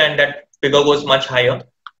prevention and that figure goes much higher.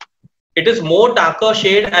 It is more darker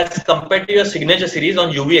shade as compared to your signature series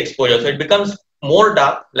on UV exposure. So it becomes more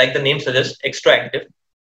dark, like the name suggests, extra active.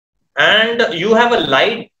 And you have a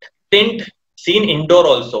light tint seen indoor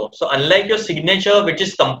also. So unlike your signature, which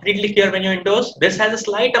is completely clear when you're indoors, this has a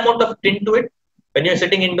slight amount of tint to it when you're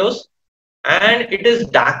sitting indoors. And it is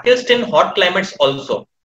darkest in hot climates also.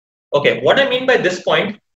 Okay, what I mean by this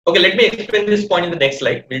point, okay, let me explain this point in the next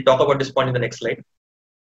slide. We'll talk about this point in the next slide.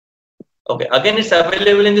 Okay, again, it's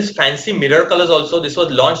available in this fancy mirror colors also. This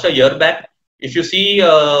was launched a year back. If you see,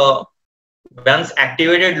 once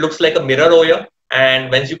activated, it looks like a mirror over here.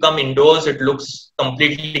 And once you come indoors, it looks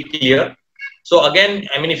completely clear. So again,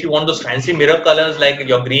 I mean, if you want those fancy mirror colors like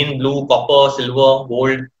your green, blue, copper, silver,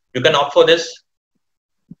 gold, you can opt for this.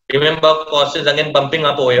 Remember, cost is again bumping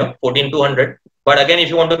up over here, 14,200. But again, if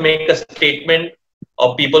you want to make a statement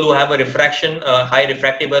of people who have a refraction, high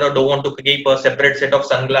refractive error, don't want to keep a separate set of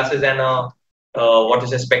sunglasses and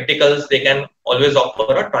spectacles, they can always opt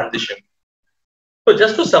for a transition. So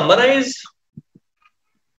just to summarize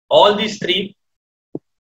all these three,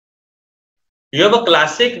 you have a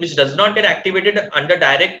classic which does not get activated under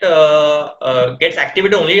direct, gets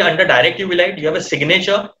activated only under direct UV light. You have a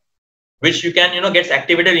signature which you can, gets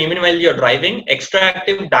activated even while you're driving. Extra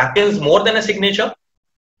active darkens more than a signature.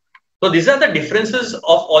 So these are the differences of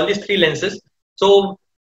all these three lenses. So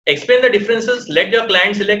explain the differences, let your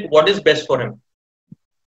client select what is best for him.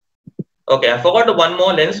 Okay, I forgot one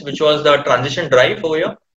more lens, which was the transition drive over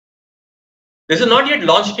here. This is not yet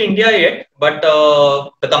launched in India yet, but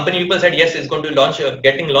the company people said, yes, it's going to launch,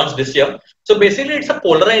 getting launched this year. So basically it's a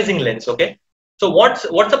polarizing lens, okay? So what's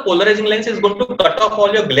a polarizing lens is going to cut off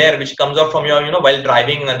all your glare, which comes out from your, while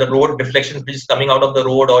driving, and the road reflections which is coming out of the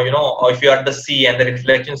road, or, or if you are at the sea and the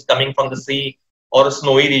reflections coming from the sea or a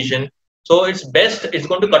snowy region. So it's best, it's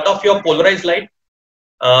going to cut off your polarized light.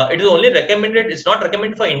 It is only recommended, it's not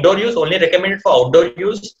recommended for indoor use, only recommended for outdoor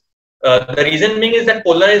use. The reason being is that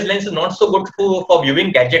polarized lens is not so good for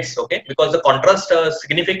viewing gadgets, okay, because the contrast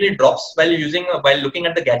significantly drops while using while looking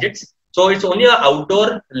at the gadgets. So it's only an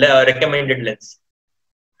outdoor recommended lens.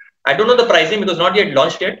 I don't know the pricing because not yet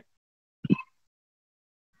launched yet.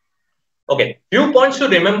 Okay, few points to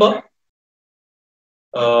remember.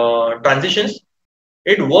 Transitions.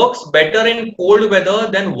 It works better in cold weather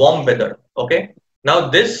than warm weather. Okay. Now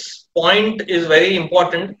this point is very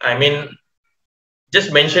important. I mean,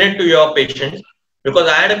 just mention it to your patients, because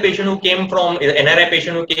I had a patient who came from NRI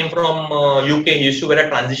patient who came from UK. He used to wear a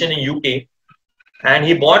transition in UK, and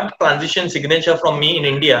he bought transition signature from me in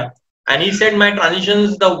India. And he said my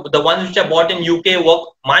transitions, the ones which I bought in UK, work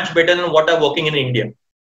much better than what are working in India.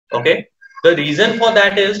 Okay. The reason for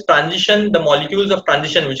that is transition, the molecules of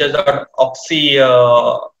transition, which is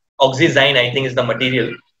oxyzyme, I think is the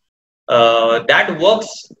material, that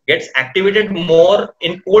gets activated more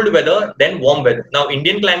in cold weather than warm weather. Now,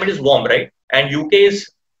 Indian climate is warm, right? And UK is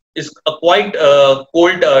a quite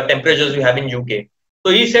cold temperatures you have in UK.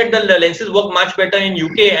 So he said the lenses work much better in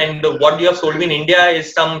UK, and what you have sold me in India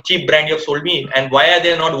is some cheap brand you have sold me. And why are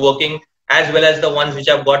they not working as well as the ones which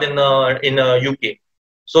I've got in UK?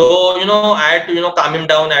 So, I had to, calm him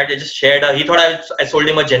down. I just shared, he thought I sold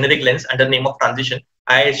him a generic lens under the name of transition.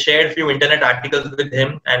 I shared a few internet articles with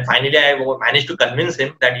him, and finally I managed to convince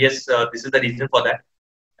him that yes, this is the reason for that.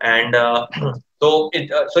 And so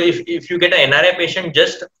if you get an NRI patient,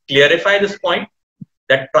 just clarify this point,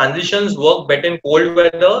 that transitions work better in cold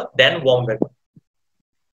weather than warm weather.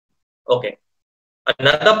 Okay.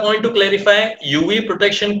 Another point to clarify, UV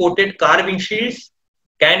protection coated car windshields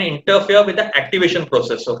can interfere with the activation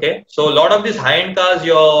process. Okay, so a lot of these high-end cars,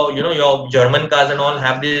 your German cars and all,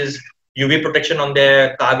 have this UV protection on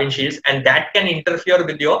their car windshields, and that can interfere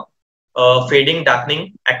with your fading,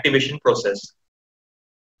 darkening activation process.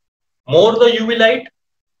 More the UV light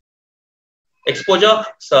exposure,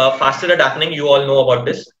 faster the darkening. You all know about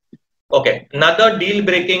this. Okay, another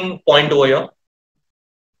deal-breaking point over here.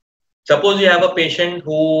 Suppose you have a patient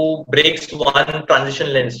who breaks one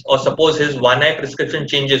transition lens, or suppose his one eye prescription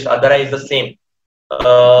changes, other eye is the same.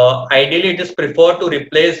 Ideally, it is preferred to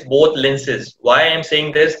replace both lenses. Why I am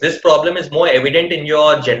saying this? This problem is more evident in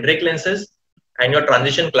your generic lenses and your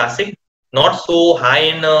transition classic, not so high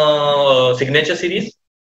in signature series.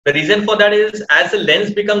 The reason for that is, as the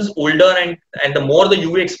lens becomes older and the more the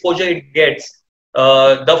UV exposure it gets,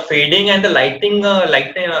 the fading and the light and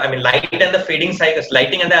the fading cycles,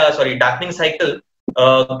 darkening cycle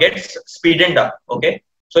gets speeded up. Okay,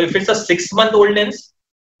 so if it's a 6-month-old lens,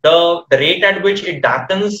 the rate at which it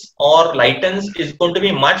darkens or lightens is going to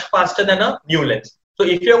be much faster than a new lens. So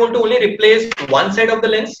if you're going to only replace one side of the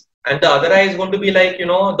lens and the other eye is going to be like, the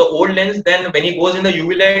old lens, then when he goes in the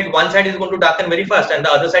UV light, one side is going to darken very fast and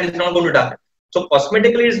the other side is not going to darken. So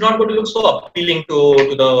cosmetically, it's not going to look so appealing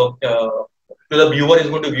to the viewer is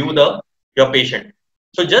going to view your patient.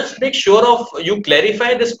 So just make sure of you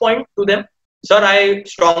clarify this point to them. Sir, I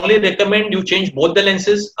strongly recommend you change both the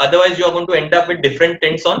lenses. Otherwise, you are going to end up with different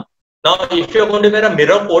tints on. Now, if you are going to wear a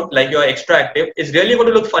mirror coat, like your extra active, it's really going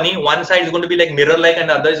to look funny. One side is going to be like mirror-like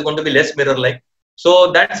and the other is going to be less mirror-like.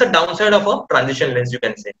 So that's a downside of a transition lens, you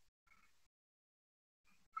can say.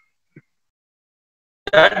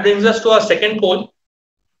 That brings us to our second poll.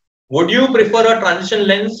 Would you prefer a transition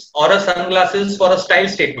lens or a sunglasses for a style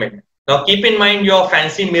statement? Now, keep in mind your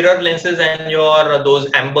fancy mirror lenses and your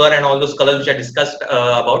those amber and all those colors which I discussed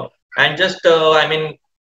about, and just go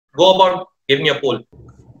about giving a poll.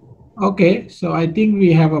 Okay, so I think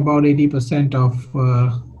we have about 80% of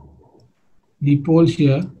the polls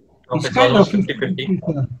here. Okay, it's kind of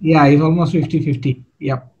 50-50. Yeah, it's almost 50-50.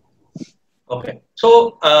 Yep. Okay,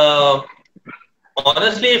 so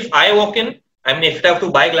honestly, if I walk in, if I have to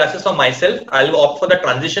buy glasses for myself, I'll opt for the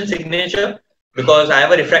transition signature because I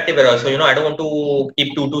have a refractive error. So, I don't want to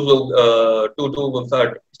keep two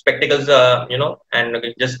spectacles, and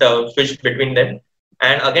just switch between them.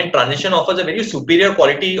 And again, transition offers a very superior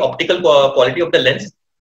optical quality of the lens.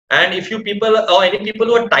 And if you people or any people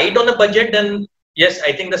who are tight on the budget, then yes,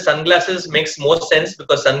 I think the sunglasses makes more sense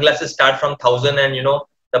because sunglasses start from 1,000 and,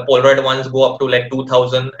 the Polaroid ones go up to like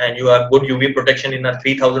 2,000 and you have good UV protection in a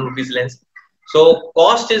 3,000 rupees lens. So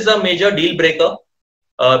cost is a major deal breaker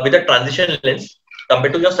with a transition lens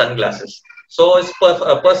compared to your sunglasses. So it's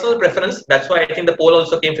personal preference. That's why I think the poll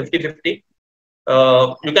also came 50-50.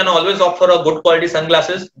 You can always opt for a good quality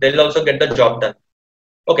sunglasses. They'll also get the job done.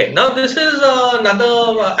 Okay, now this is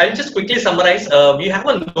another, I'll just quickly summarize. We have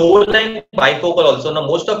a no-line bifocal also. Now,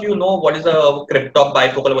 most of you know what is a cryptop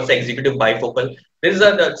bifocal, what's the executive bifocal. There is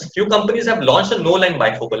a few companies have launched a no-line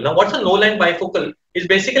bifocal. Now, what's a no-line bifocal? Is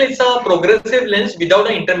basically it's a progressive lens without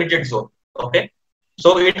an intermediate zone. Okay,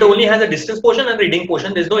 so it only has a distance portion and reading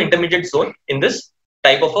portion. There's no intermediate zone in this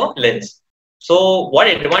type of a lens. So, what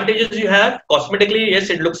advantages you have? Cosmetically,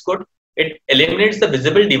 yes, it looks good. It eliminates the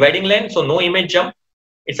visible dividing line, so no image jump.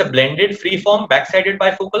 It's a blended free-form back-sided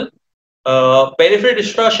bifocal. Peripheral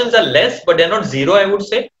distortions are less, but they're not zero, I would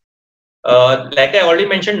say. Like I already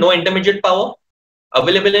mentioned, no intermediate power.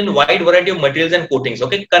 Available in wide variety of materials and coatings.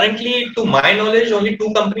 Okay, currently, to my knowledge, only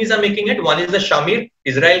two companies are making it. One is the Shamir,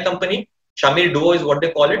 Israel company. Shamir Duo is what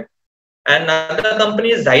they call it. And another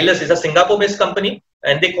company is Cellulose, is a Singapore-based company,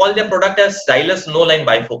 and they call their product as Cellulose no-line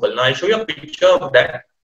bifocal. Now I'll show you a picture of that.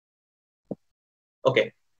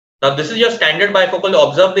 Okay. Now this is your standard bifocal.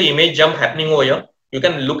 Observe the image jump happening over here. You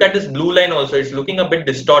can look at this blue line also. It's looking a bit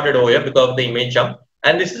distorted over here because of the image jump.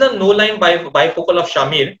 And this is a no-line bifocal of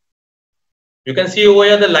Shamir. You can see over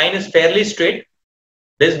here the line is fairly straight.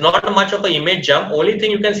 There's not much of an image jump. Only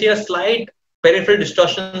thing you can see a slight peripheral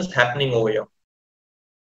distortions happening over here.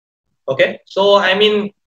 Okay. So I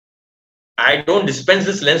mean, I don't dispense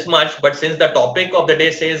this lens much, but since the topic of the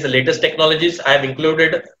day says the latest technologies, I have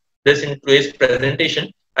included this in today's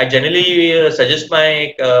presentation. I generally suggest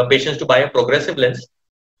my patients to buy a progressive lens.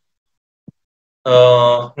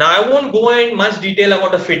 Now, I won't go in much detail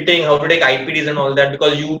about the fitting, how to take IPDs and all that,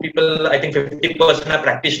 because you people, I think 50% are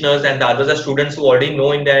practitioners and the others are students who already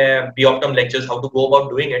know in their Optom lectures how to go about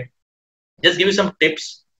doing it. Just give you some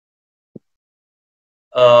tips.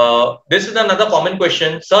 This is another common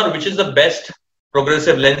question. Sir, which is the best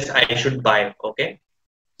progressive lens I should buy? Okay.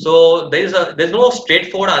 So there's no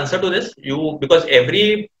straightforward answer to this. Because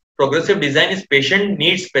every progressive design is patient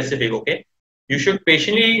needs specific. Okay, you should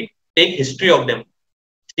patiently take history of them.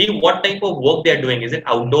 See what type of work they are doing. Is it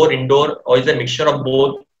outdoor, indoor, or is it a mixture of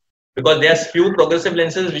both? Because there are few progressive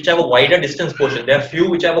lenses which have a wider distance portion. There are few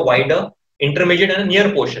which have a wider intermediate and a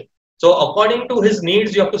near portion. So according to his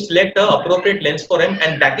needs, you have to select the appropriate lens for him,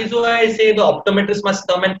 and that is why I say the optometrist must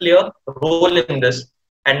come and play a role in this,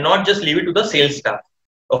 and not just leave it to the sales staff.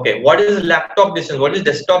 Okay, what is laptop distance? What is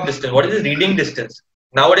desktop distance? What is reading distance?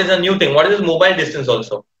 Nowadays a new thing. What is mobile distance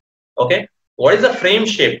also? Okay, what is the frame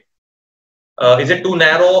shape? Is it too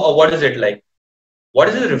narrow or what is it like? What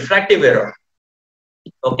is the refractive error?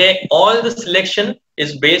 Okay, all the selection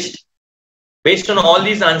is based on all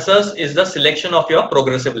these answers is the selection of your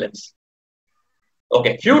progressive lens.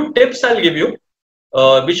 Okay, few tips I'll give you,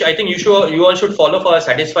 which I think you all should follow for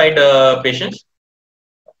satisfied patients.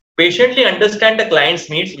 Patiently understand the client's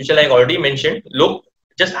needs, which I already mentioned. Look,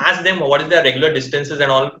 just ask them what is their regular distances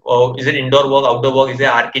and all. Is it indoor work, outdoor work? Is he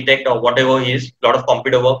an architect or whatever he is? A lot of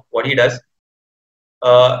computer work, what he does.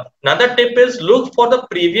 Another tip is look for the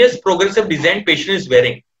previous progressive design patient is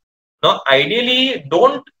wearing. Now, ideally,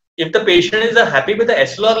 if the patient is happy with the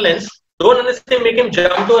SLR lens, don't unnecessarily make him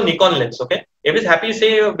jump to a Nikon lens. Okay, if he's happy,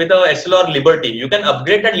 say with the SLR Liberty, you can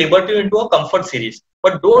upgrade that Liberty into a Comfort series.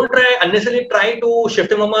 But don't unnecessarily try to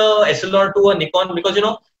shift him from a SLR to a Nikon, because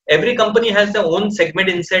every company has their own segment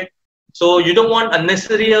inside. So you don't want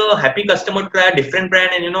unnecessarily a happy customer to try a different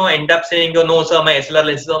brand and end up saying, oh, no sir, my SLR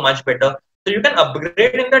lenses are much better. So you can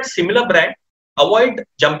upgrade in that similar brand, avoid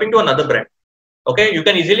jumping to another brand. Okay, you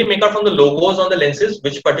can easily make out from the logos on the lenses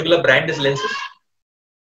which particular brand is lenses.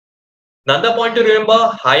 Another point to remember,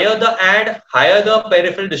 higher the ad, higher the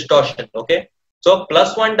peripheral distortion. Okay, so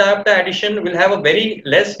 +1 diopter addition will have a very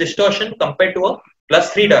less distortion compared to a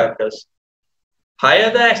 +3 diopters.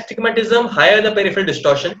 Higher the astigmatism, higher the peripheral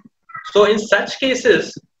distortion. So in such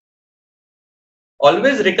cases,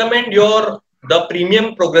 always recommend the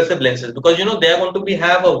premium progressive lenses, because they are going to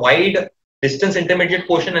have a wide distance intermediate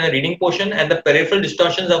portion and a reading portion, and the peripheral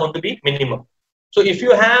distortions are going to be minimum. So if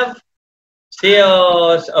you have, say, a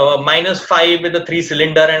 -5 with a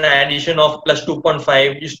 3-cylinder and an addition of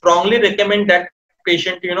 +2.5, you strongly recommend that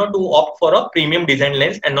patient to opt for a premium design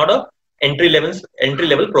lens and not a entry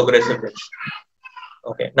level progressive lens.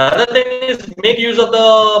 Okay. Another thing is make use of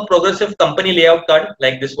the progressive company layout card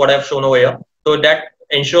like this, what I've shown over here. So that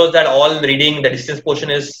ensures that all reading, the distance portion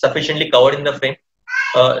is sufficiently covered in the frame.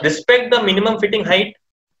 Respect the minimum fitting height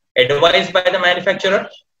advised by the manufacturer.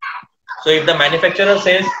 So if the manufacturer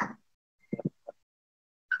says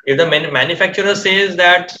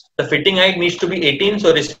that the fitting height needs to be 18,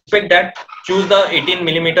 so respect that. Choose the 18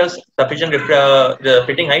 millimeters sufficient the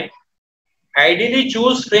fitting height. Ideally,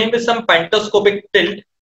 choose frame with some pantoscopic tilt.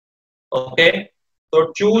 Okay,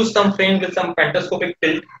 so choose some frame with some pantoscopic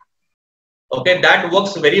tilt. Okay, that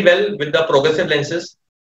works very well with the progressive lenses.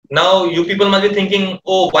 Now, you people must be thinking,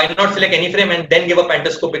 oh, why not select any frame and then give a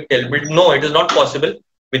pentoscopic tail? But no, it is not possible.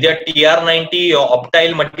 With your TR90 or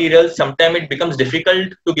Optyl materials, sometimes it becomes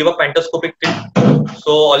difficult to give a pentoscopic tilt.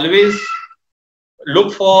 So always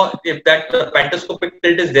look for if that pentoscopic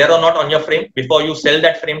tilt is there or not on your frame before you sell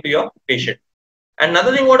that frame to your patient.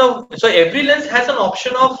 Another thing, so every lens has an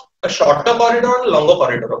option of a shorter corridor or a longer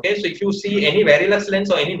corridor. Okay, so if you see any Varilux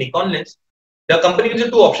lens or any Nikon lens, the company gives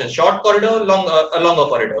you two options: short corridor, a longer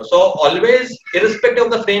corridor. So always, irrespective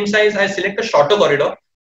of the frame size, I select a shorter corridor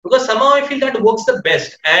because somehow I feel that works the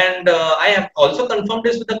best. And I have also confirmed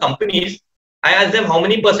this with the companies. I asked them how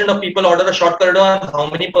many % of people order a short corridor, how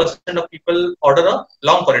many % of people order a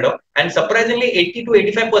long corridor, and surprisingly, 80 to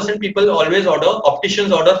 85% people always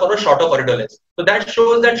opticians order for a shorter corridor lens. So that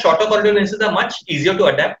shows that shorter corridor lenses are much easier to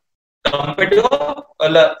adapt compared to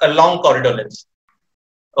a long corridor lens.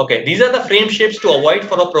 Okay, these are the frame shapes to avoid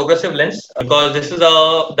for a progressive lens because this is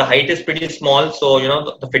the height is pretty small, so you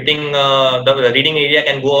know the fitting, the reading area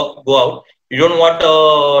can go out. You don't want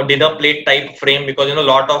a dinner plate type frame because you know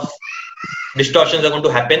a lot of distortions are going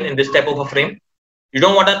to happen in this type of a frame. You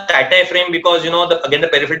don't want a cat-eye frame because you know again the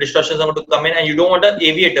peripheral distortions are going to come in, and you don't want an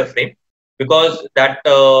aviator frame because that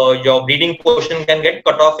your reading portion can get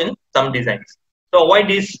cut off in some designs. So avoid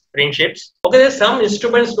these frame shapes. Okay, there's some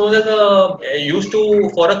instruments known as used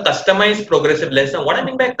for a customized progressive lens. And what I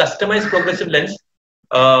mean by customized progressive lens,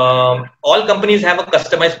 all companies have a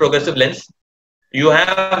customized progressive lens.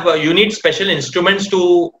 You need special instruments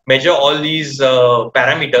to measure all these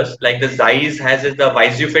parameters. Like the Zeiss has the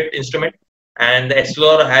VisuFit instrument, and the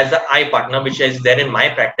Essilor has the eye partner, which is there in my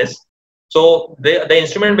practice. So the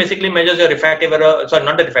instrument basically measures your refractive error. Sorry,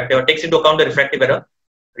 not the refractive error. Takes into account the refractive error,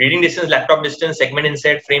 reading distance, laptop distance, segment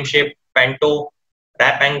inset, frame shape, panto,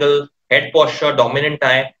 wrap angle, head posture, dominant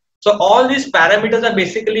eye. So all these parameters are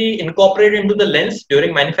basically incorporated into the lens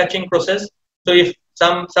during manufacturing process. So if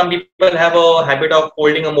some people have a habit of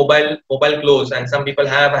holding a mobile close, and some people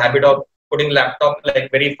have a habit of putting laptop like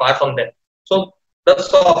very far from them. So the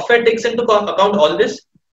software takes into account all this.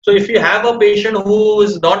 So if you have a patient who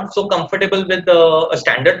is not so comfortable with a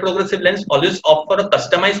standard progressive lens, always opt for a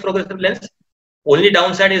customized progressive lens. Only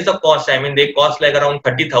downside is the cost. I mean, they cost like around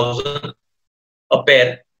 30,000 a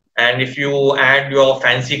pair, and if you add your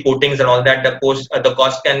fancy coatings and all that, the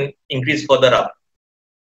cost can increase further up.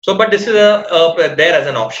 So, but this is there as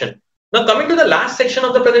an option. Now, coming to the last section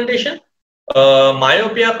of the presentation,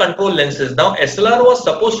 myopia control lenses. Now, SLR was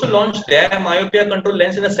supposed to launch their myopia control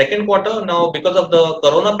lens in the second quarter. Now, because of the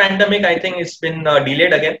corona pandemic, I think it's been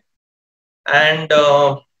delayed again. And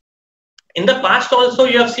in the past also,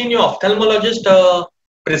 you have seen your ophthalmologist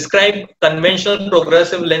prescribe conventional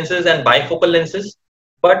progressive lenses and bifocal lenses.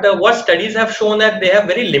 But what studies have shown that they have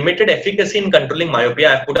very limited efficacy in controlling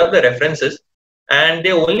myopia. I've put up the references, and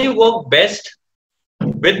they only work best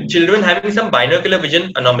with children having some binocular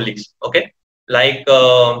vision anomalies. Okay, like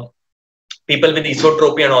people with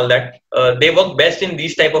esotropy and all that. They work best in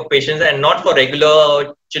these type of patients and not for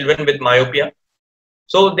regular children with myopia.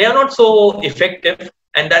 So they are not so effective.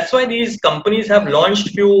 And that's why these companies have launched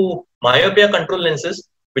few myopia control lenses,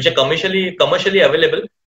 which are commercially available.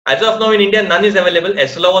 As of now in India, none is available.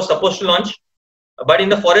 Essilor was supposed to launch, but in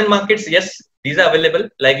the foreign markets, yes, these are available.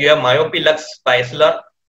 Like you have Myopilux by Essilor,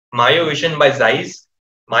 Myovision by Zeiss,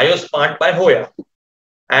 Myosmart by Hoya.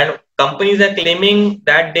 And companies are claiming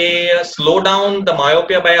that they slow down the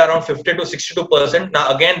myopia by around 50 to 62%.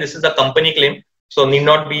 Now, again, this is a company claim, so need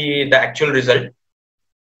not be the actual result.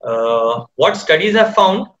 What studies have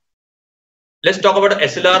found, let's talk about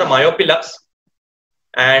Essilor Myopilux,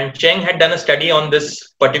 and Cheng had done a study on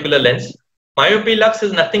this particular lens. Myopilux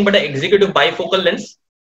is nothing but an executive bifocal lens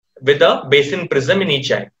with a basin prism in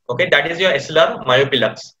each eye. Okay, that is your Essilor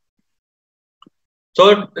Myopilux.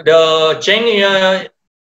 So the Cheng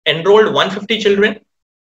enrolled 150 children,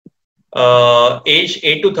 age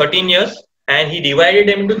 8 to 13 years. And he divided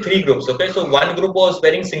them into 3 groups. Okay, so one group was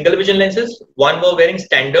wearing single vision lenses, one was wearing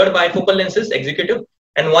standard bifocal lenses, executive,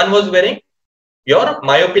 and one was wearing your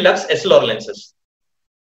Myopilux Essilor lenses.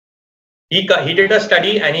 He did a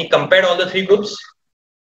study and he compared all the 3 groups.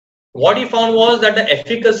 What he found was that the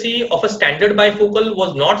efficacy of a standard bifocal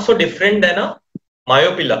was not so different than a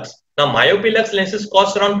Myopilux. Now, Myopilux lenses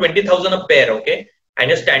cost around 20,000 a pair. Okay, and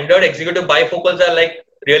your standard executive bifocals are like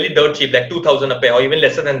really dirt cheap, like 2,000 a pair or even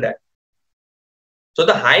lesser than that. So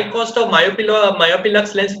the high cost of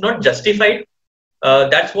Myopilux lens is not justified.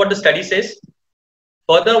 That's what the study says.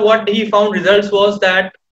 Further, what he found results was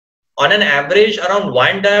that on an average, around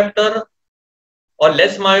 1 diopter or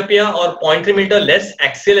less myopia or 0.3 millimeter less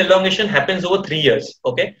axial elongation happens over 3 years.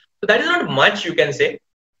 Okay, so that is not much, you can say.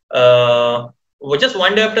 Just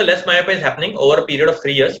 1 diopter less myopia is happening over a period of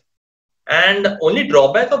 3 years. And the only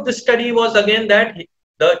drawback of this study was again that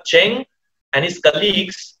the Cheng and his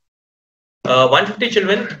colleagues, 150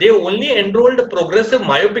 children, they only enrolled progressive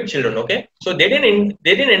myopic children. Okay, so they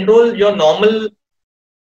didn't enroll your normal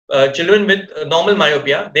children with normal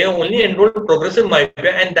myopia. They only enrolled progressive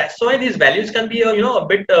myopia, and that's why these values can be a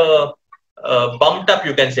bit bumped up,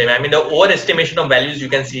 you can say. I mean, the overestimation of values you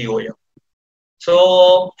can see over here.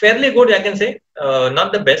 So fairly good, I can say,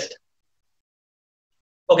 not the best.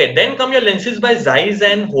 Okay, then come your lenses by Zeiss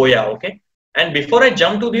and Hoya. Okay, and before I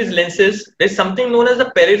jump to these lenses, there's something known as the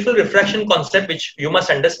peripheral refraction concept, which you must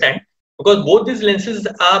understand, because both these lenses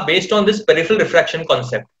are based on this peripheral refraction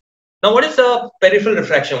concept. Now, what is a peripheral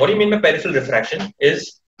refraction? What do you mean by peripheral refraction?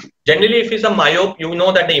 Is generally, if it's a myope, you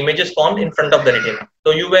know that the image is formed in front of the retina.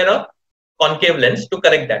 So you wear a concave lens to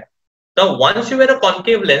correct that. Now, once you wear a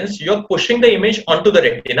concave lens, you're pushing the image onto the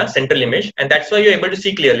retina, central image, and that's why you're able to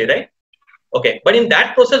see clearly, right? Okay, but in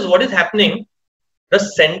that process, what is happening? The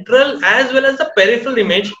central as well as the peripheral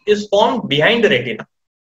image is formed behind the retina.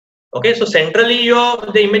 Okay, so centrally,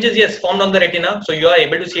 the image is, yes, formed on the retina, so you are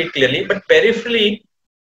able to see it clearly, but peripherally,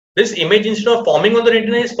 this image, instead of forming on the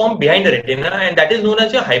retina, is formed behind the retina, and that is known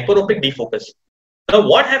as your hyperopic defocus. Now,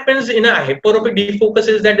 what happens in a hyperopic defocus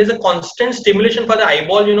is that there's a constant stimulation for the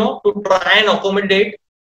eyeball, to try and accommodate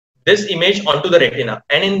this image onto the retina,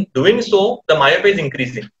 and in doing so, the myopia is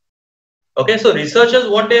increasing. Okay, so researchers,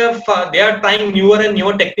 what they are trying newer and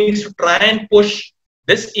newer techniques to try and push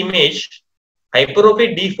this image,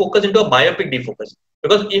 hyperopic defocus, into a myopic defocus.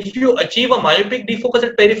 Because if you achieve a myopic defocus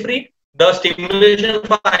at periphery, the stimulation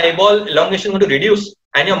for eyeball elongation is going to reduce,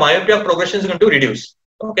 and your myopia progression is going to reduce.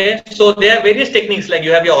 Okay, so there are various techniques, like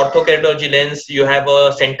you have your orthokeratology lens, you have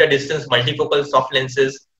a center distance multifocal soft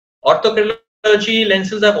lenses. Orthokeratology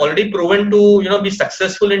lenses have already proven to be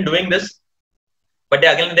successful in doing this, but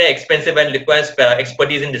again they're expensive and requires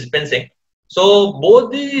expertise in dispensing. So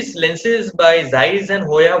both these lenses by Zeiss and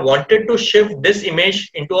Hoya wanted to shift this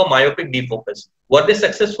image into a myopic defocus. Were they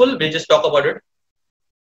successful? We'll just talk about it.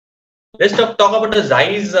 Let's talk about the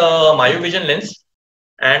Zeiss myovision lens.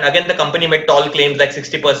 And again, the company made tall claims like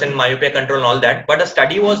 60% myopia control and all that. But a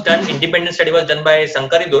study was done, independent study was done by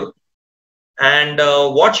Sankaridur. And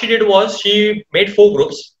what she did was she made 4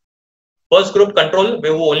 groups. First group, control,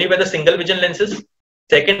 who only wear the single vision lenses.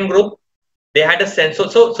 Second group, they had a sensor.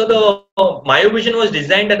 So the myovision was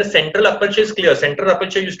designed that the central aperture is clear. Central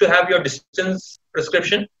aperture used to have your distance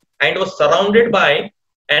prescription and was surrounded by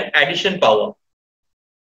an addition power.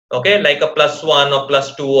 Okay, like a +1 or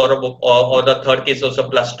 +2 or the third case also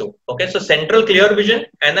 +2. Okay, so central clear vision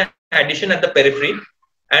and the addition at the periphery.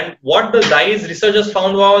 And what the Zeiss researchers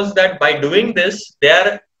found was that by doing this,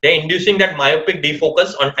 they're inducing that myopic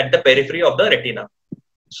defocus at the periphery of the retina.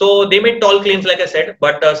 So they made tall claims, like I said,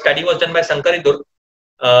 but a study was done by Sankaridur.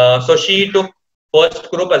 So she took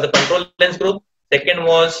first group as a control lens group. Second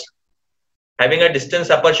was having a distance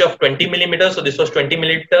aperture of 20 millimeters. So this was 20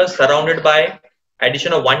 millimeters surrounded by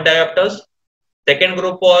addition of 1 diopters. Second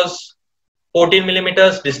group was 14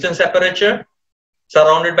 millimeters distance aperture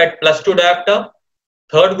surrounded by +2 diopter.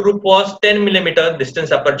 Third group was 10 millimeter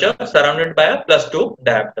distance aperture surrounded by a +2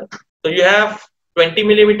 diopter. So you have 20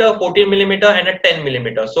 millimeter, 14 millimeter, and a 10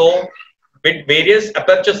 millimeter. So with various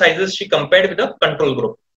aperture sizes, she compared with the control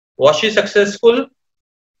group. Was she successful?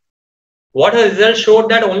 What her results showed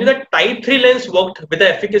that only the type 3 lens worked with the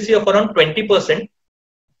efficacy of around 20%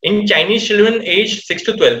 in Chinese children aged 6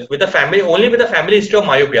 to 12 with only with a family history of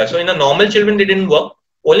myopia. So in the normal children, they didn't work.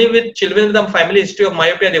 Only with children with a family history of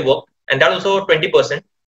myopia, they worked, and that also 20%.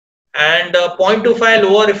 And 0.25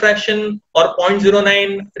 lower refraction or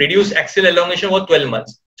 0.09 reduced axial elongation over 12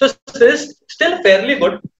 months. So this is still fairly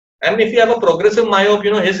good. And if you have a progressive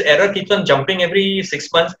myope, his error keeps on jumping every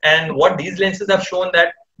 6 months. And what these lenses have shown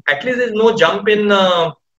that at least there's no jump in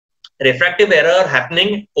refractive error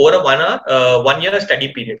happening over a 1 year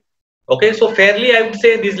study period. Okay, so fairly I would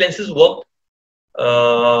say these lenses work.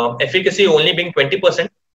 Efficacy only being 20%.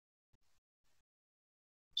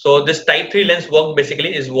 So this type 3 lens work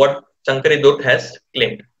basically is what Sankaridur has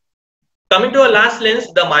claimed. Coming to our last lens,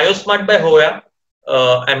 the MyoSmart by Hoya.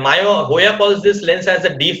 And Hoya calls this lens as a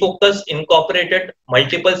defocus incorporated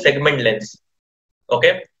multiple segment lens.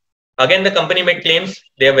 Okay. Again, the company made claims.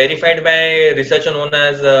 They are verified by researcher known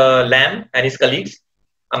as Lam and his colleagues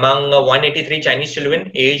among 183 Chinese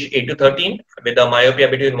children aged 8 to 13 with a myopia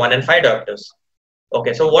between 1 and 5 diopters.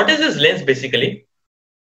 Okay, so what is this lens basically?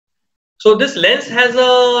 So this lens has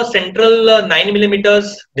a central 9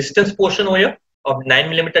 millimeters distance portion over here, of 9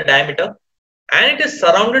 mm diameter, and it is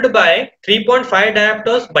surrounded by 3.5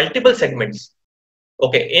 diopters, multiple segments.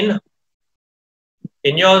 Okay,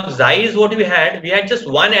 in your Zeiss, what we had just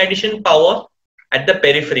one addition power at the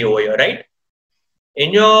periphery over here, right?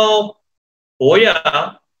 In your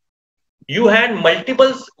Hoya, you had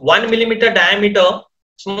multiple 1 mm diameter,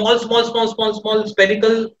 small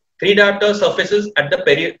spherical 3 diopter surfaces at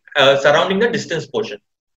the surrounding the distance portion.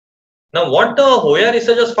 Now, what the Hoya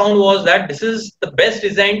researchers found was that this is the best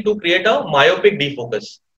design to create a myopic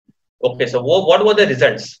defocus. Okay, so what were the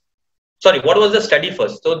results? Sorry, what was the study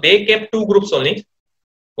first? So they kept two groups only.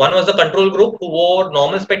 One was the control group who wore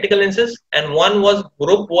normal spectacle lenses, and one was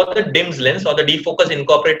group who wore the DIMS lens or the defocus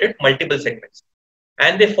incorporated multiple segments.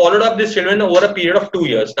 And they followed up these children over a period of 2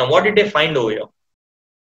 years. Now, what did they find over here?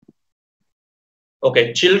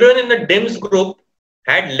 Okay, children in the DIMS group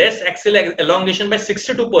had less axial elongation by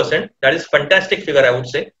 62%. That is fantastic figure, I would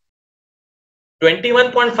say.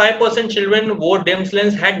 21.5% children wore DIMS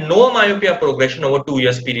lens had no myopia progression over 2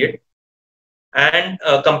 years period, and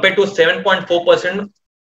compared to 7.4%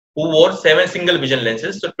 who wore 7 single vision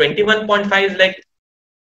lenses. So 21.5 is like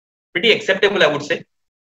pretty acceptable, I would say.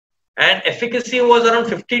 And efficacy was around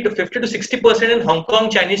 50 to 60% in Hong Kong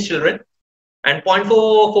Chinese children, and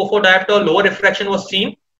 0.444 diopter lower refraction was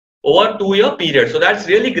seen over 2 year period. So that's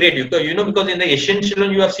really great. Because in the Asian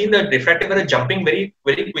children, you have seen the refractive error jumping very,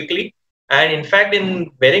 very quickly. And in fact,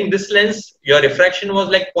 in wearing this lens, your refraction was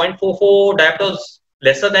like 0.44 diopters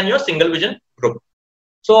lesser than your single vision group.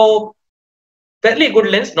 So fairly good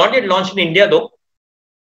lens, not yet launched in India though.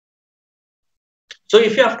 So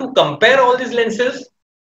if you have to compare all these lenses,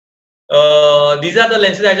 these are the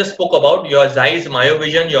lenses I just spoke about, your Zeiss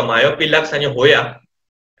Myovision, your Myopilux and your Hoya.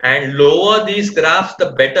 And lower these graphs,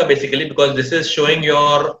 the better basically, because this is showing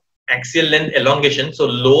your axial length elongation. So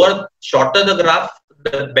shorter the graph,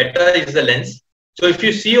 the better is the lens. So if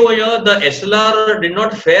you see over here, the SLR did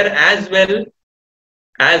not fare as well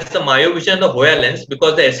as the Myovision and the Hoya lens,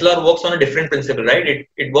 because the SLR works on a different principle, right?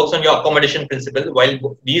 It works on your accommodation principle,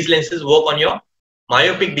 while these lenses work on your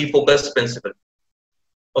myopic defocus principle.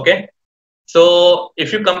 Okay. So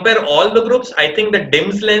if you compare all the groups, I think the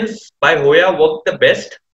DIMS lens by Hoya worked the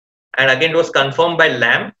best. And again, it was confirmed by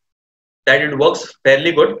Lam that it works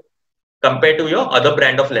fairly good compared to your other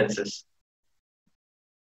brand of lenses.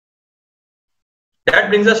 That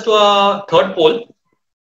brings us to our third poll.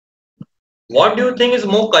 What do you think is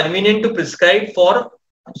more convenient to prescribe for,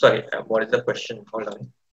 sorry, what is the question? Hold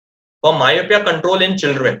on. For myopia control in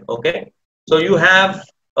children, okay? So you have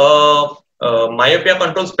myopia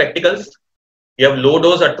control spectacles, you have low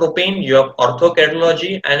dose atropine, you have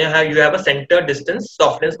orthokeratology, and you have a center distance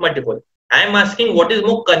softness multifocal. I am asking what is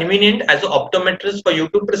more convenient as an optometrist for you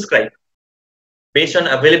to prescribe based on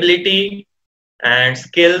availability and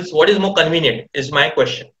skills. What is more convenient is my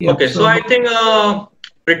question. Yep, okay, so I think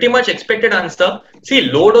pretty much expected answer. See,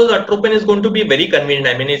 low dose atropine is going to be very convenient.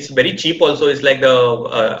 I mean, it's very cheap also. It's like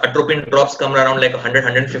the atropine drops come around like 100,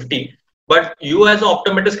 150. But you as an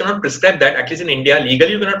optometrist cannot prescribe that. At least in India,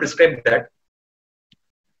 legally you cannot prescribe that.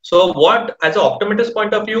 So what, as an optometrist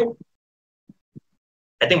point of view,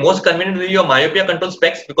 I think most convenient will be your myopia control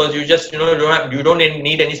specs, because you just, you don't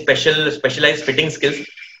need any specialized fitting skills.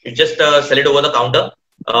 You just sell it over the counter.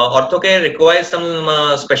 Orthocare requires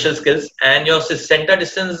some special skills, and your center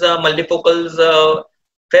distance multifocals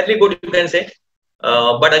fairly good, you can say.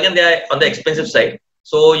 But again, they are on the expensive side.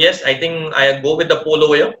 So yes, I think I go with the poll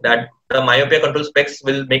over here that the myopia control specs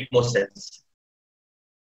will make more sense.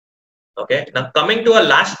 Okay, now coming to our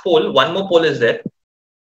last poll, one more poll is there.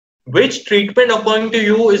 Which treatment according to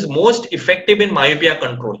you is most effective in myopia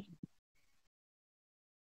control?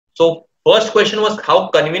 So first question was how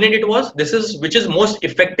convenient it was. This is which is most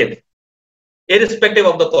effective, irrespective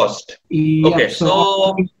of the cost. Yep, okay,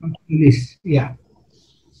 so yeah.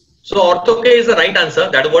 So orthocare is the right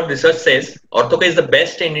answer. That is what research says. Orthocare is the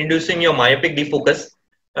best in inducing your myopic defocus.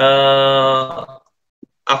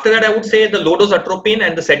 After that, I would say the low dose atropine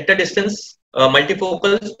and the center distance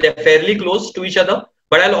multifocals, they're fairly close to each other.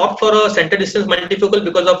 But I'll opt for a center distance multifocal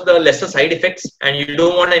because of the lesser side effects, and you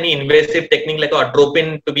don't want any invasive technique like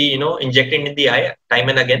atropine to be, injected in the eye time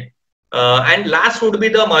and again. And last would be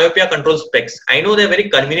the myopia control specs. I know they're very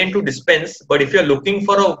convenient to dispense, but if you're looking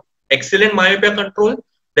for an excellent myopia control,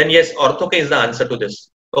 then yes, orthocare is the answer to this.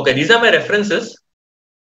 Okay, these are my references.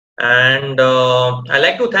 And I'd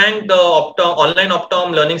like to thank the online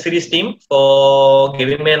Optom Learning Series team for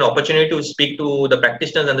giving me an opportunity to speak to the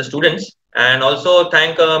practitioners and the students. And also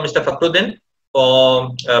thank Mr. Fakhruddin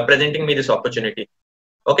for presenting me this opportunity.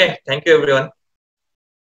 Okay, thank you everyone.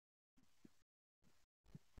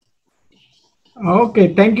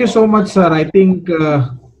 Okay, thank you so much, sir. I think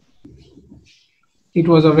it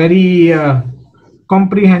was a very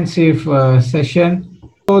comprehensive session.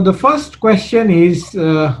 So the first question is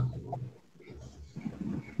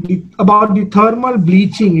about the thermal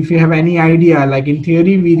bleaching. If you have any idea, like in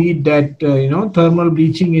theory, we read that thermal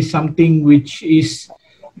bleaching is something which is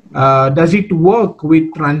does it work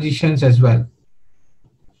with transitions as well?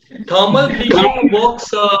 Thermal bleaching works.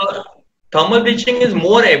 Thermal bleaching is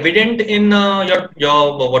more evident in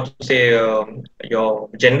your what to say your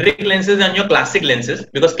generic lenses and your classic lenses,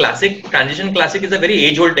 because classic is a very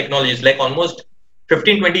age-old technology. It's like almost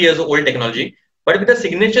 15-20 years old technology. But with the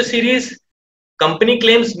signature series, company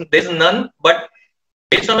claims there's none. But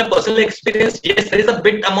based on my personal experience, yes, there is a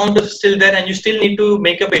bit amount of still there, and you still need to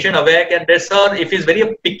make your patient aware that there's if he's very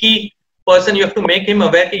a picky person, you have to make him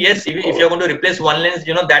aware that yes, if you're going to replace one lens,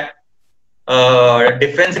 that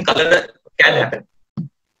difference in color can happen.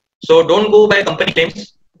 So don't go by company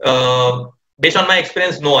claims. Based on my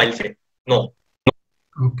experience, no, I'll say no.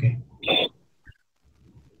 Okay.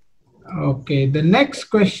 Okay. The next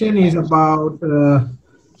question is about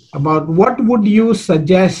what would you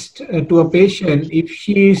suggest to a patient if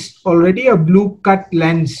she is already a blue cut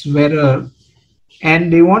lens wearer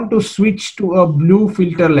and they want to switch to a blue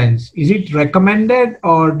filter lens? Is it recommended,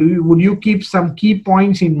 or would you keep some key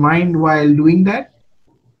points in mind while doing that?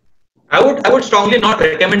 I would strongly not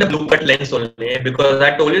recommend a blue cut lens only, because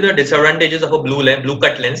I told you the disadvantages of a blue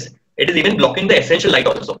cut lens. It is even blocking the essential light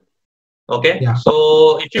also. Okay, yeah.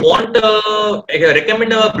 So if you want, I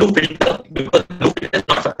recommend a blue filter, because blue filter is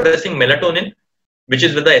not suppressing melatonin, which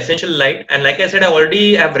is with the essential light. And like I said,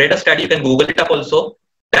 I've read a study, you can Google it up also,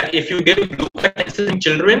 that if you give blue cut lenses in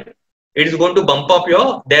children, it is going to bump up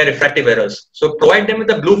their refractive errors. So provide them with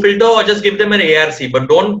a blue filter or just give them an ARC, but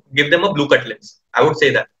don't give them a blue cut lens. I would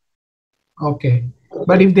say that. Okay.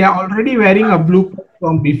 But if they are already wearing a blue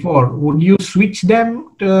from before, would you switch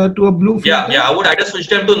them to a blue filter? Yeah, I would either switch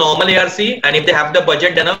them to normal ARC, and if they have the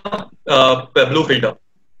budget, then a blue filter.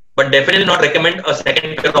 But definitely not recommend a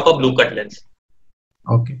second pair of a blue cut lens.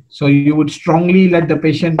 Okay. So you would strongly let the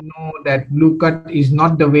patient know that blue cut is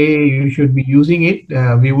not the way you should be using it.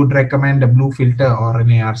 We would recommend a blue filter or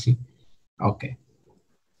an ARC. Okay.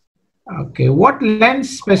 Okay, what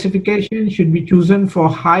lens specification should be chosen for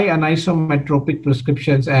high anisometropic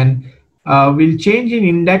prescriptions, and will change in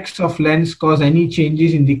index of lens cause any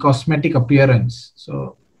changes in the cosmetic appearance?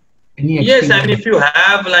 So, yes, and if you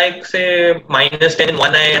have like say -10 in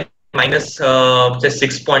one eye and minus say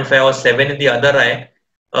 6.5 or 7 in the other eye,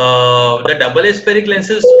 the double aspheric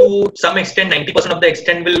lenses to some extent, 90% of the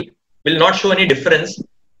extent will not show any difference.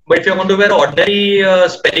 But if you're going to wear ordinary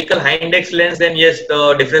spherical high index lens, then yes,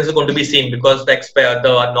 the difference is going to be seen, because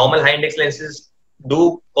the normal high index lenses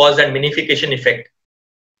do cause that minification effect.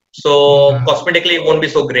 So cosmetically, it won't be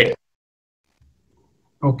so great.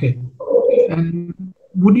 Okay. And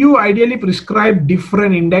would you ideally prescribe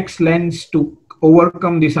different index lens to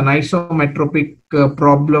overcome these anisometropic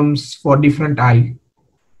problems for different eye?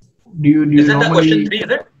 Is that the question 3? Is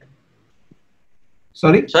it?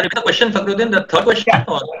 Sorry, the question, Fakhruddin, the third question?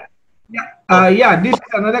 Yeah, this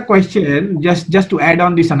is another question, just to add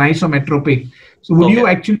on this anisometropic. So would you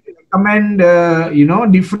actually recommend,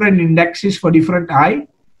 different indexes for different eye,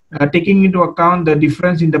 taking into account the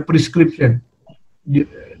difference in the prescription?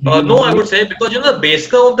 No, I would say, because the base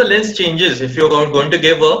curve of the lens changes if you're going to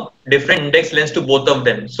give a different index lens to both of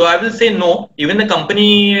them. So I will say no. Even the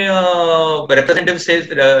company representative says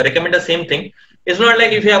recommend the same thing. It's not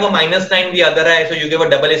like if you have a -9 in the other eye, so you give a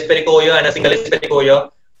double aspheric over here and a single aspheric over here.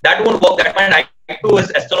 That won't work. That might act to is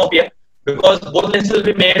astronopia, because both lenses will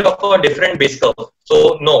be made of a different base curve.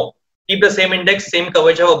 So no, keep the same index, same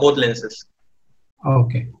coverage of both lenses.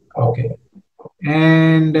 Okay.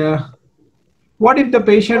 And what if the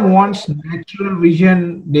patient wants natural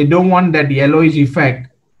vision? They don't want that yellowish effect,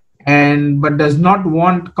 but does not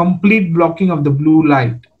want complete blocking of the blue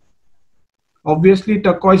light. Obviously,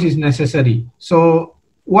 turquoise is necessary. So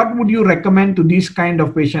what would you recommend to this kind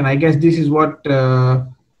of patient? I guess this is what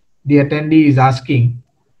the attendee is asking.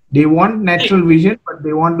 They want natural vision, but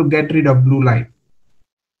they want to get rid of blue light.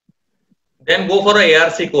 Then go for a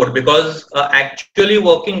ARC code, because actually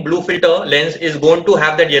working blue filter lens is going to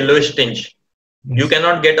have that yellowish tinge. You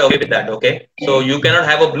cannot get away with that. Okay, so you cannot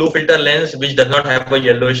have a blue filter lens which does not have a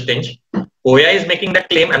yellowish tinge. OIA is making that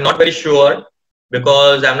claim. I'm not very sure,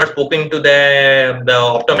 because I'm not spoken to the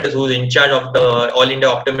optometrist who's in charge of the All India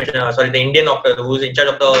Optometrist, the Indian optometrist who's in charge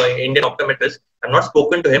of the Indian optometrist. I'm not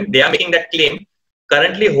spoken to him. They are making that claim.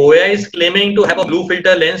 Currently, Hoya is claiming to have a blue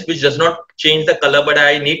filter lens which does not change the color, but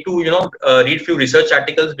I need to read few research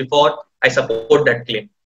articles before I support that claim.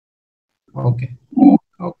 Okay.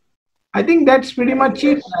 Okay. I think that's pretty much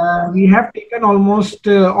it. We have taken almost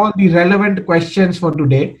all the relevant questions for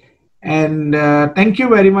today. And thank you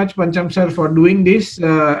very much, Pancham sir, for doing this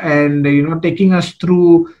and taking us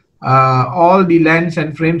through all the lens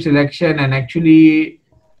and frame selection and actually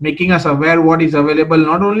making us aware what is available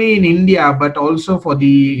not only in India but also for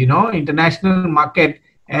the international market.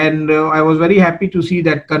 And I was very happy to see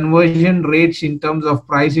that conversion rates in terms of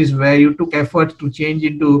prices where you took efforts to change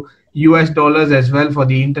into US dollars as well for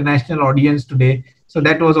the international audience today. So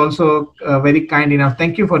that was also very kind enough.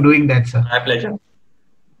 Thank you for doing that, sir. My pleasure.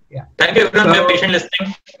 Yeah. Thank you everyone for your patient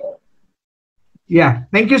listening. Yeah.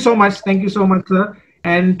 Thank you so much. Thank you so much, sir.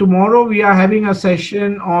 And tomorrow we are having a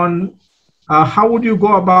session on how would you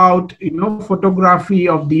go about photography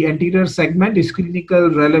of the anterior segment, its clinical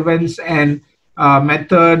relevance and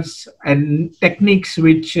methods and techniques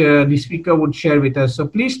which the speaker would share with us. So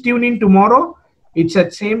please tune in tomorrow. It's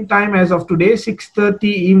at same time as of today, 6:30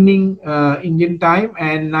 evening Indian time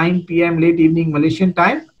and 9 p.m. late evening Malaysian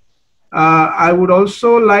time. I would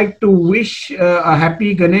also like to wish a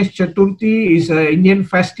happy Ganesh Chaturthi. Is an Indian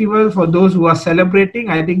festival for those who are celebrating.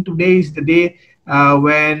 I think today is the day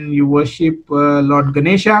when you worship Lord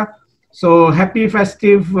Ganesha. So happy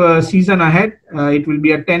festive season ahead. It will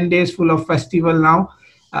be a 10 days full of festival now.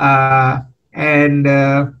 And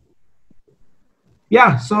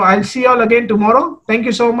yeah, so I'll see you all again tomorrow. Thank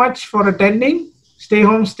you so much for attending. Stay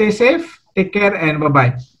home, stay safe. Take care and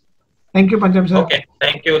bye-bye. Thank you, Pancham sir. Okay.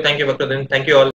 Thank you. Thank you, Bakruddin. Thank you all.